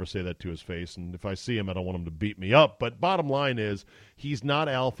bitch, I would never say that to his face. And if I see him, I don't want him to beat me up. But bottom line is, he's not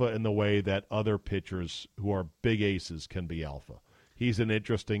alpha in the way that other pitchers who are big aces can be alpha. He's an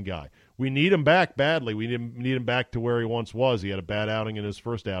interesting guy. We need him back badly. We need him back to where he once was. He had a bad outing in his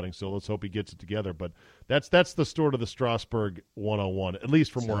first outing, so let's hope he gets it together. But that's the story of the Strasburg 101, at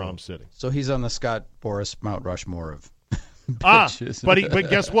least from where I'm sitting. So he's on the Scott Boras Mount Rushmore of pitches. But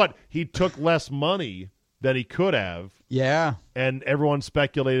guess what? He took less money than he could have. Yeah. And everyone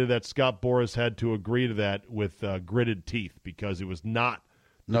speculated that Scott Boras had to agree to that with gritted teeth because it was not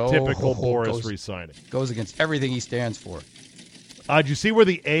the typical Boras re-signing. Goes against everything he stands for. Did you see where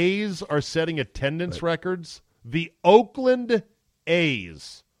the A's are setting attendance records? The Oakland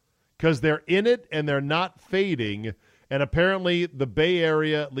A's. Because they're in it and they're not fading. And apparently the Bay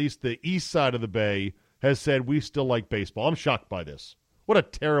Area, at least the east side of the Bay, has said we still like baseball. I'm shocked by this. What a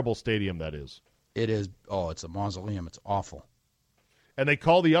terrible stadium that is. It is. Oh, it's a mausoleum. It's awful. And they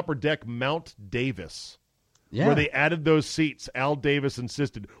call the upper deck Mount Davis. Yeah. Where they added those seats. Al Davis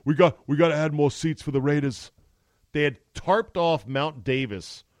insisted, we got to add more seats for the Raiders. They had tarped off Mount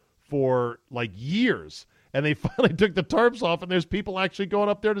Davis for like years, and they finally took the tarps off, and there's people actually going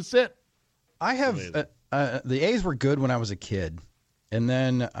up there to sit. I have the A's were good when I was a kid, and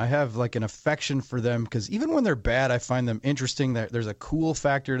then I have like an affection for them because even when they're bad, I find them interesting. There's a cool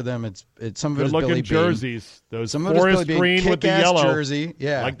factor to them. It's some of it is Billy Beane. Good looking jerseys, those forest green with the yellow jersey,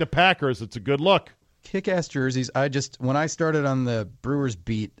 yeah, like the Packers. It's a good look. Kick-ass jerseys. When I started on the Brewers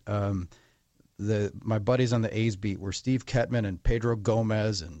beat. My buddies on the A's beat were Steve Ketman and Pedro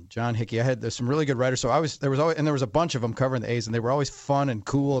Gomez and John Hickey. There's some really good writers. So there was a bunch of them covering the A's, and they were always fun and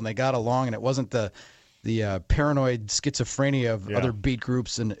cool, and they got along, and it wasn't the paranoid schizophrenia of other beat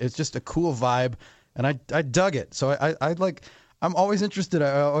groups, and it's just a cool vibe, and I dug it. So I'm always interested.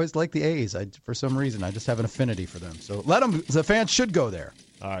 I always like the A's. For some reason, I just have an affinity for them. So the fans should go there.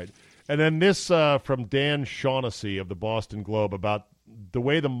 All right. And then this from Dan Shaughnessy of the Boston Globe about the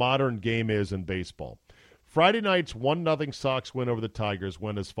way the modern game is in baseball. Friday night's 1-0 Sox win over the Tigers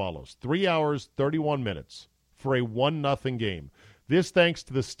went as follows. 3 hours, 31 minutes for a 1-0 game. This thanks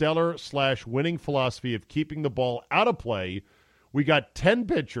to the stellar/winning philosophy of keeping the ball out of play. We got 10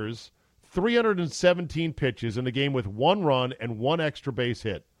 pitchers, 317 pitches in a game with 1 run and 1 extra base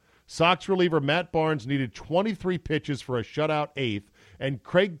hit. Sox reliever Matt Barnes needed 23 pitches for a shutout 8th, and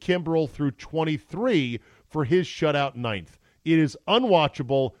Craig Kimbrell threw 23 for his shutout 9th. It is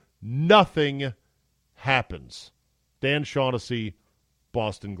unwatchable. Nothing happens. Dan Shaughnessy,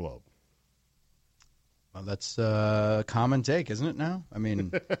 Boston Globe. Well, that's a common take, isn't it now? I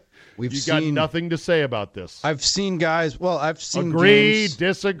mean, we've got nothing to say about this. I've seen guys, I've seen agree, games,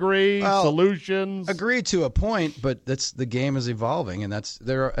 disagree, solutions. Agree to a point, but the game is evolving, and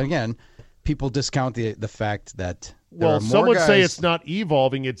again, people discount the fact that some would say it's not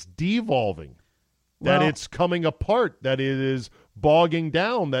evolving, it's devolving. That it's coming apart, that it is bogging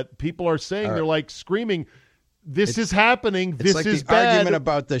down, that people are saying, they're like screaming, this is happening, this like is the bad. Argument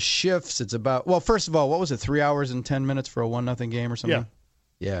about the shifts, it's about, first of all, what was it, 3 hours and 10 minutes for a 1-0 game or something?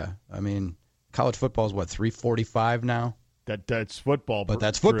 Yeah. I mean, college football is 3:45 now? That's football. But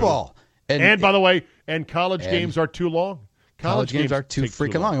that's football. And by the way, college games are too long. College games are too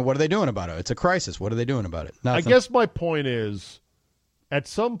freaking long. And what are they doing about it? It's a crisis. What are they doing about it? Nothing. I guess my point is, at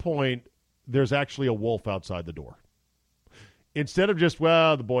some point, there's actually a wolf outside the door. Instead of just,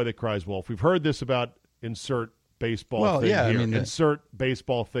 the boy that cries wolf. We've heard this about insert baseball thing here, insert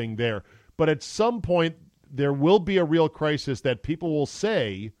baseball thing there. But at some point, there will be a real crisis that people will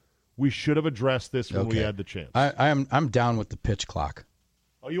say, we should have addressed this when we had the chance. I'm down with the pitch clock.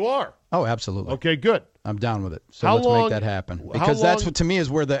 Oh, you are? Oh, absolutely. Okay, good. I'm down with it. So let's make that happen. Because that's what, to me, is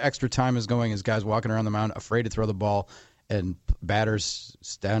where the extra time is going, is guys walking around the mound afraid to throw the ball, and batters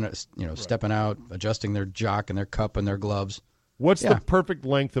stepping out, adjusting their jock and their cup and their gloves. What's the perfect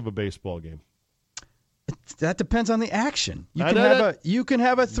length of a baseball game? That depends on the action. You can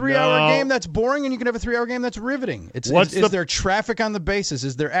have a 3-hour game that's boring, and you can have a 3-hour game that's riveting. Is there traffic on the bases?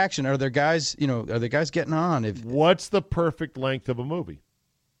 Is there action? Are there guys? Are the guys getting on? What's the perfect length of a movie?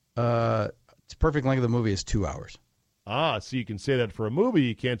 Perfect length of the movie is 2 hours. So you can say that for a movie.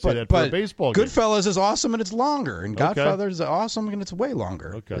 You can't say that for a baseball game. Goodfellas is awesome and it's longer, and Godfather is awesome and it's way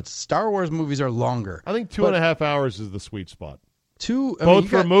longer. Okay. Star Wars movies are longer. I think 2.5 hours is the sweet spot. Both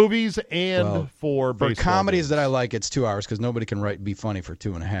for movies and for baseball comedies games. that I like, it's 2 hours because nobody can be funny for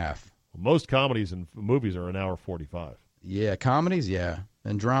 2.5. Most comedies and movies are 1:45. Yeah, comedies,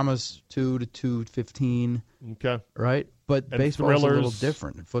 and dramas 2 to 2:15. Okay, right. But baseball is a little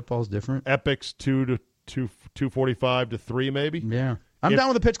different. Football's different. Epics 2 to 2:45 to 3 maybe. Yeah, I'm down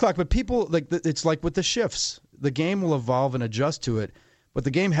with the pitch clock, but people it's like with the shifts. The game will evolve and adjust to it. What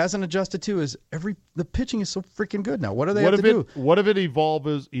the game hasn't adjusted to is the pitching is so freaking good now. What do they have to do? What if it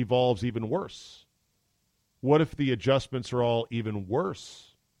evolves even worse? What if the adjustments are all even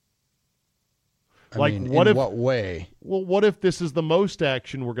worse? In what way? Well, what if this is the most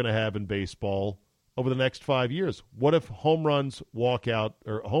action we're going to have in baseball over the next 5 years? What if home runs, walks,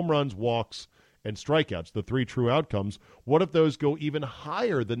 and strikeouts, the 3 true outcomes, what if those go even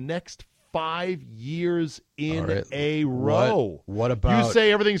higher the next 5 years in a row? What about... You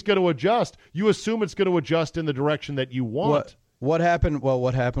say everything's going to adjust. You assume it's going to adjust in the direction that you want. What happened? Well,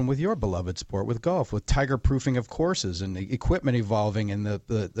 what happened with your beloved sport, with golf, with tiger-proofing of courses and the equipment evolving, and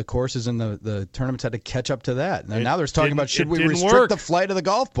the courses and the tournaments had to catch up to that. And now there's talking about, should we restrict the flight of the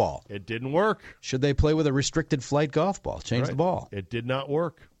golf ball? It didn't work. Should they play with a restricted flight golf ball? Change the ball. It did not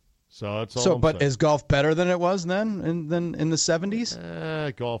work. So that's all. But is golf better than it was then than in the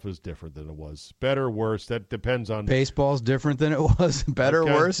 70s? Golf is different than it was. Better, worse. That depends on. Baseball's different than it was. Better,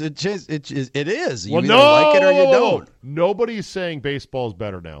 worse. It is. You either like it or you don't. Nobody's saying baseball's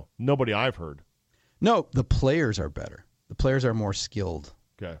better now. Nobody I've heard. No, the players are better. The players are more skilled.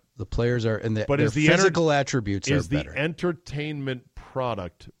 Okay. The players are, and their physical attributes are better. Is the entertainment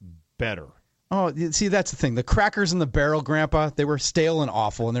product better? Oh, see, that's the thing. The Crackers in the Barrel, Grandpa, they were stale and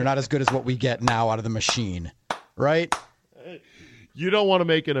awful, and they're not as good as what we get now out of the machine, right? You don't want to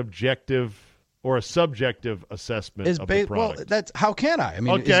make an objective or a subjective assessment of the product. Well, how can I?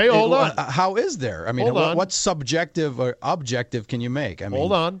 Hold on. How is there? What subjective or objective can you make?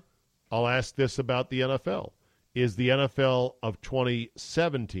 Hold on. I'll ask this about the NFL. Is the NFL of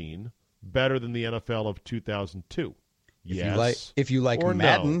 2017 better than the NFL of 2002? Yes. If you like or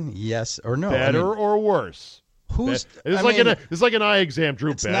Madden, no? yes or no. Better or worse? It's like an eye exam,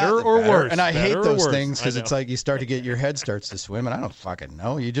 Drew. Better or worse? And I hate Better those or worse? things because it's like you start to get your head starts to swim, and I don't fucking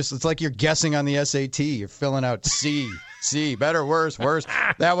know. It's like you're guessing on the SAT. You're filling out C, better, worse.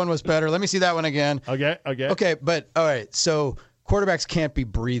 That one was better. Let me see that one again. Okay. But all right. So quarterbacks can't be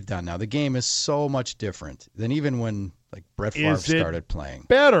breathed on now. The game is so much different than even when like Brett Favre started playing.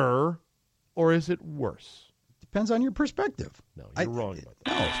 Better or is it worse? Depends on your perspective. No, you're wrong about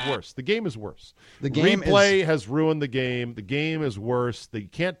that. No, it's worse. The game is worse. The game Replay has ruined the game. The game is worse. You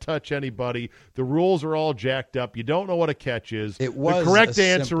can't touch anybody. The rules are all jacked up. You don't know what a catch is. It was the correct a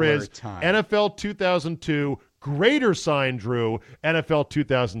answer is time. NFL 2002, greater sign, Drew, NFL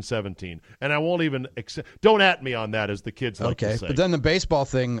 2017. And I won't even don't at me on that, as the kids like to say. But then the baseball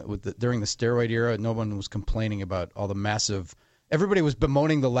thing during the steroid era, no one was complaining about all the massive. Everybody was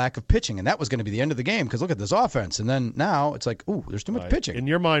bemoaning the lack of pitching, and that was going to be the end of the game because look at this offense. And then now it's like, ooh, there's too much pitching. In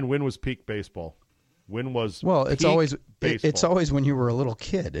your mind, when was peak baseball? When was it's peak always baseball? It's always when you were a little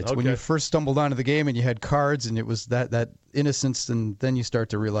kid. It's when you first stumbled onto the game and you had cards, and it was that innocence, and then you start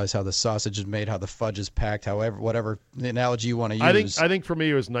to realize how the sausage is made, how the fudge is packed, whatever the analogy you want to use. I think for me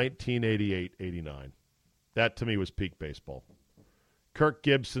it was 1988, 89. That to me was peak baseball. Kirk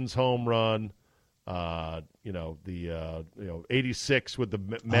Gibson's home run. 86 with the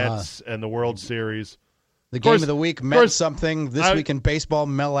Mets and the World Series. The game of the week meant something. This week in baseball,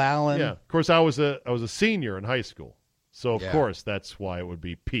 Mel Allen. Yeah, of course, I was a senior in high school, so of course that's why it would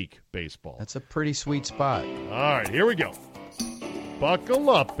be peak baseball. That's a pretty sweet spot. All right, here we go. Buckle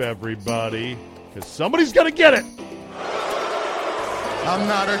up, everybody, because somebody's gonna get it. I'm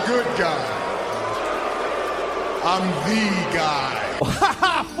not a good guy. I'm the guy.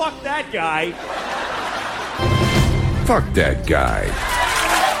 Fuck that guy. Fuck that guy.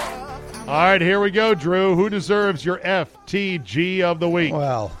 All right, here we go, Drew. Who deserves your FTG of the week?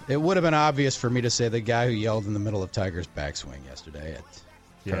 Well, it would have been obvious for me to say the guy who yelled in the middle of Tiger's backswing yesterday at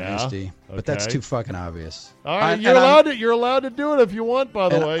Carnoustie, but that's too fucking obvious. All right, you're allowed to do it if you want. By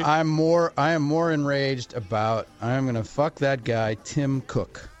the way, I am more enraged about. I am going to fuck that guy, Tim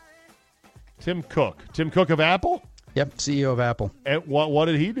Cook. Tim Cook of Apple. Yep, CEO of Apple. And what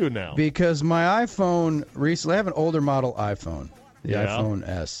did he do now? Because my iPhone recently, I have an older model iPhone, the iPhone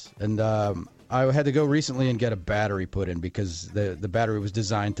S, and I had to go recently and get a battery put in because the battery was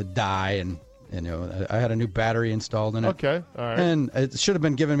designed to die, and I had a new battery installed in it. Okay, all right. And it should have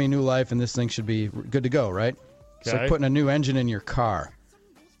been giving me new life, and this thing should be good to go, right? It's like putting a new engine in your car,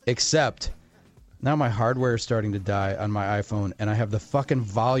 except now my hardware is starting to die on my iPhone, and I have the fucking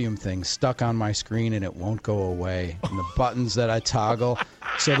volume thing stuck on my screen, and it won't go away. And the buttons that I toggle.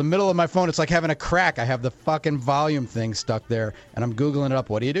 So the middle of my phone, it's like having a crack. I have the fucking volume thing stuck there, and I'm Googling it up.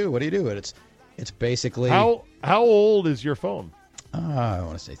 What do you do? And it's basically... How old is your phone? I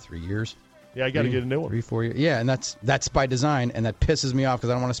want to say 3 years. Yeah, I got to get a new one. 3, 4 years. Yeah, and that's by design, and that pisses me off because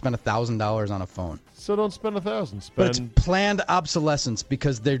I don't want to spend $1,000 on a phone. So don't spend $1,000. But it's planned obsolescence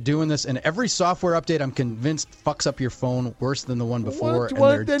because they're doing this, and every software update, I'm convinced, fucks up your phone worse than the one before,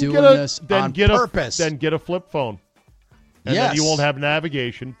 and they're doing this on purpose. Then get a flip phone. And then you won't have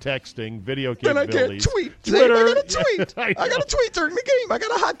navigation, texting, video capabilities. Then I can't tweet. Twitter. I got to tweet. I got to tweet during the game. I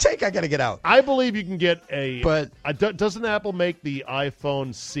got a hot take I got to get out. I believe you can get a... But doesn't Apple make the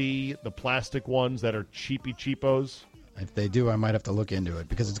iPhone C, the plastic ones that are cheapos? If they do, I might have to look into it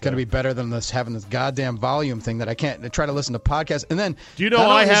because it's going to be better than having this goddamn volume thing that I can't try to listen to podcasts. And then... Do you know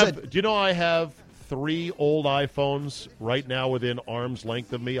I have 3 old iPhones right now within arm's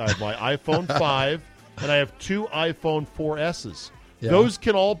length of me? I have my iPhone 5... And I have 2 iPhone 4S's. Yeah. Those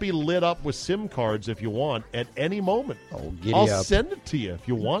can all be lit up with SIM cards if you want at any moment. Oh, I'll send it to you if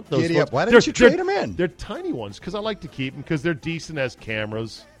you want those. Giddy up. Why didn't you trade them in? They're tiny ones because I like to keep them because they're decent as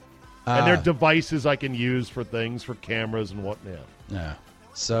cameras. And they're devices I can use for things, for cameras and whatnot. Yeah.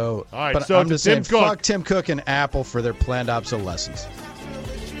 So, all right, but so I'm just saying, fuck Tim Cook and Apple for their planned obsolescence.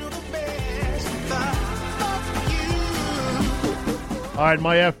 All right,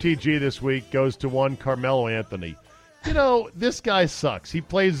 my FTG this week goes to one Carmelo Anthony. You know, this guy sucks. He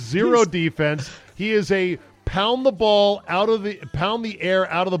plays zero defense. He is a pound the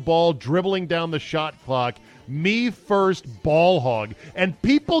air out of the ball, dribbling down the shot clock, me first ball hog. And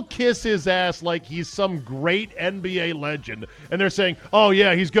people kiss his ass like he's some great NBA legend. And they're saying, oh,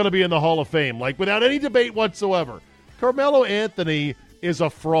 yeah, he's going to be in the Hall of Fame, like without any debate whatsoever. Carmelo Anthony is a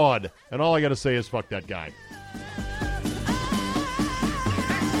fraud. And all I got to say is fuck that guy.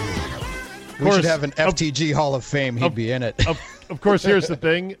 We should have an FTG Hall of Fame. He'd be in it. Of course, here's the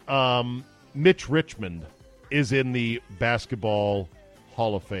thing. Mitch Richmond is in the Basketball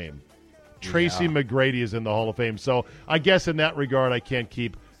Hall of Fame. Tracy McGrady is in the Hall of Fame. So I guess in that regard, I can't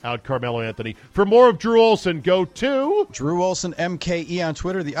keep out Carmelo Anthony. For more of Drew Olson, go to Drew Olson, MKE on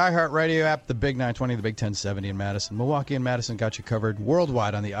Twitter, the iHeartRadio app, the Big 920, the Big 1070 in Madison. Milwaukee and Madison got you covered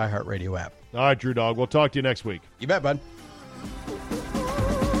worldwide on the iHeartRadio app. All right, Drew Dog. We'll talk to you next week. You bet, bud.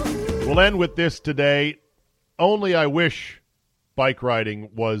 We'll end with this today. Only I wish bike riding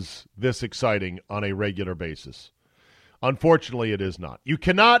was this exciting on a regular basis. Unfortunately, it is not. You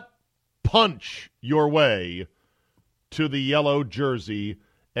cannot punch your way to the yellow jersey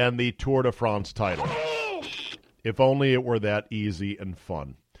and the Tour de France title. If only it were that easy and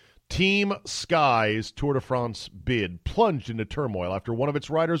fun. Team Sky's Tour de France bid plunged into turmoil after one of its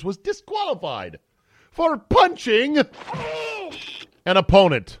riders was disqualified for punching an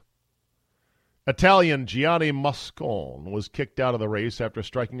opponent. Italian Gianni Moscon was kicked out of the race after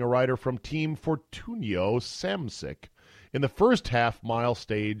striking a rider from Team Fortunio Samsic in the first half mile of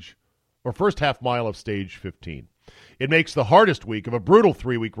stage 15. It makes the hardest week of a brutal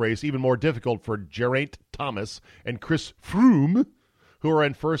 3-week race even more difficult for Geraint Thomas and Chris Froome, who are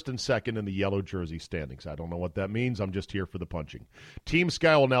in first and second in the yellow jersey standings. I don't know what that means. I'm just here for the punching. Team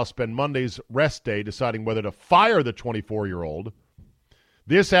Sky will now spend Monday's rest day deciding whether to fire the 24-year-old.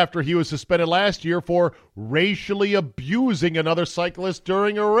 This after he was suspended last year for racially abusing another cyclist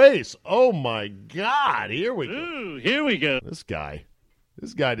during a race. Oh, my God. Here we go. Ooh, here we go. This guy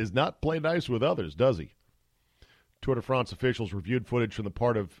does not play nice with others, does he? Tour de France officials reviewed footage from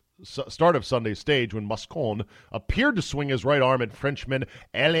the start of Sunday's stage when Moscon appeared to swing his right arm at Frenchman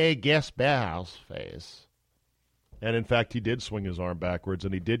Alain Gaspert's face. And, in fact, he did swing his arm backwards,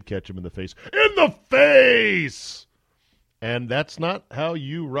 and he did catch him in the face. In the face! And that's not how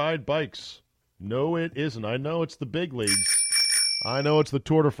you ride bikes. No, it isn't. I know it's the big leagues. I know it's the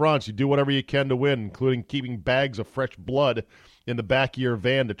Tour de France. You do whatever you can to win, including keeping bags of fresh blood in the back of your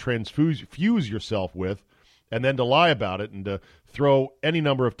van to transfuse yourself with, and then to lie about it and to throw any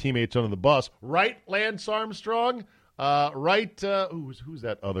number of teammates under the bus. Right, Lance Armstrong? Who's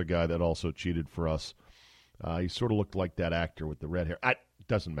that other guy that also cheated for us? He sort of looked like that actor with the red hair.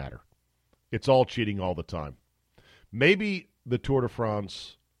 Doesn't matter. It's all cheating all the time. Maybe the Tour de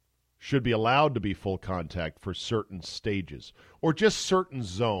France should be allowed to be full contact for certain stages or just certain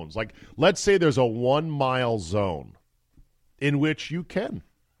zones. Like, let's say there's a 1-mile zone in which you can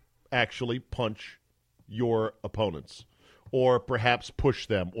actually punch your opponents or perhaps push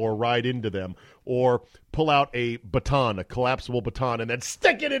them or ride into them or pull out a baton, a collapsible baton, and then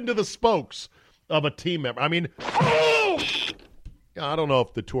stick it into the spokes of a team member. I mean, I don't know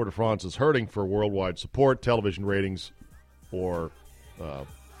if the Tour de France is hurting for worldwide support, television ratings, or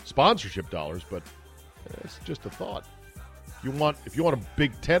sponsorship dollars, but it's just a thought. If you want to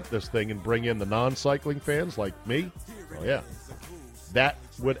big tent this thing and bring in the non-cycling fans like me, oh yeah, that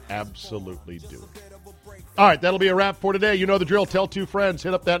would absolutely do it. All right, that'll be a wrap for today. You know the drill. Tell 2 friends.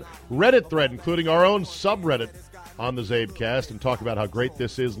 Hit up that Reddit thread, including our own subreddit on the Zabecast, and talk about how great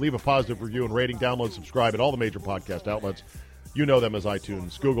this is. Leave a positive review and rating. Download, subscribe at all the major podcast outlets. You know them as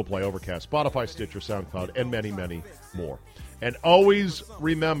iTunes, Google Play, Overcast, Spotify, Stitcher, SoundCloud, and many, many more. And always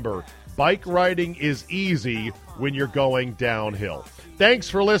remember, bike riding is easy when you're going downhill. Thanks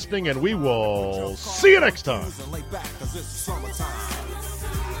for listening, and we will see you next time.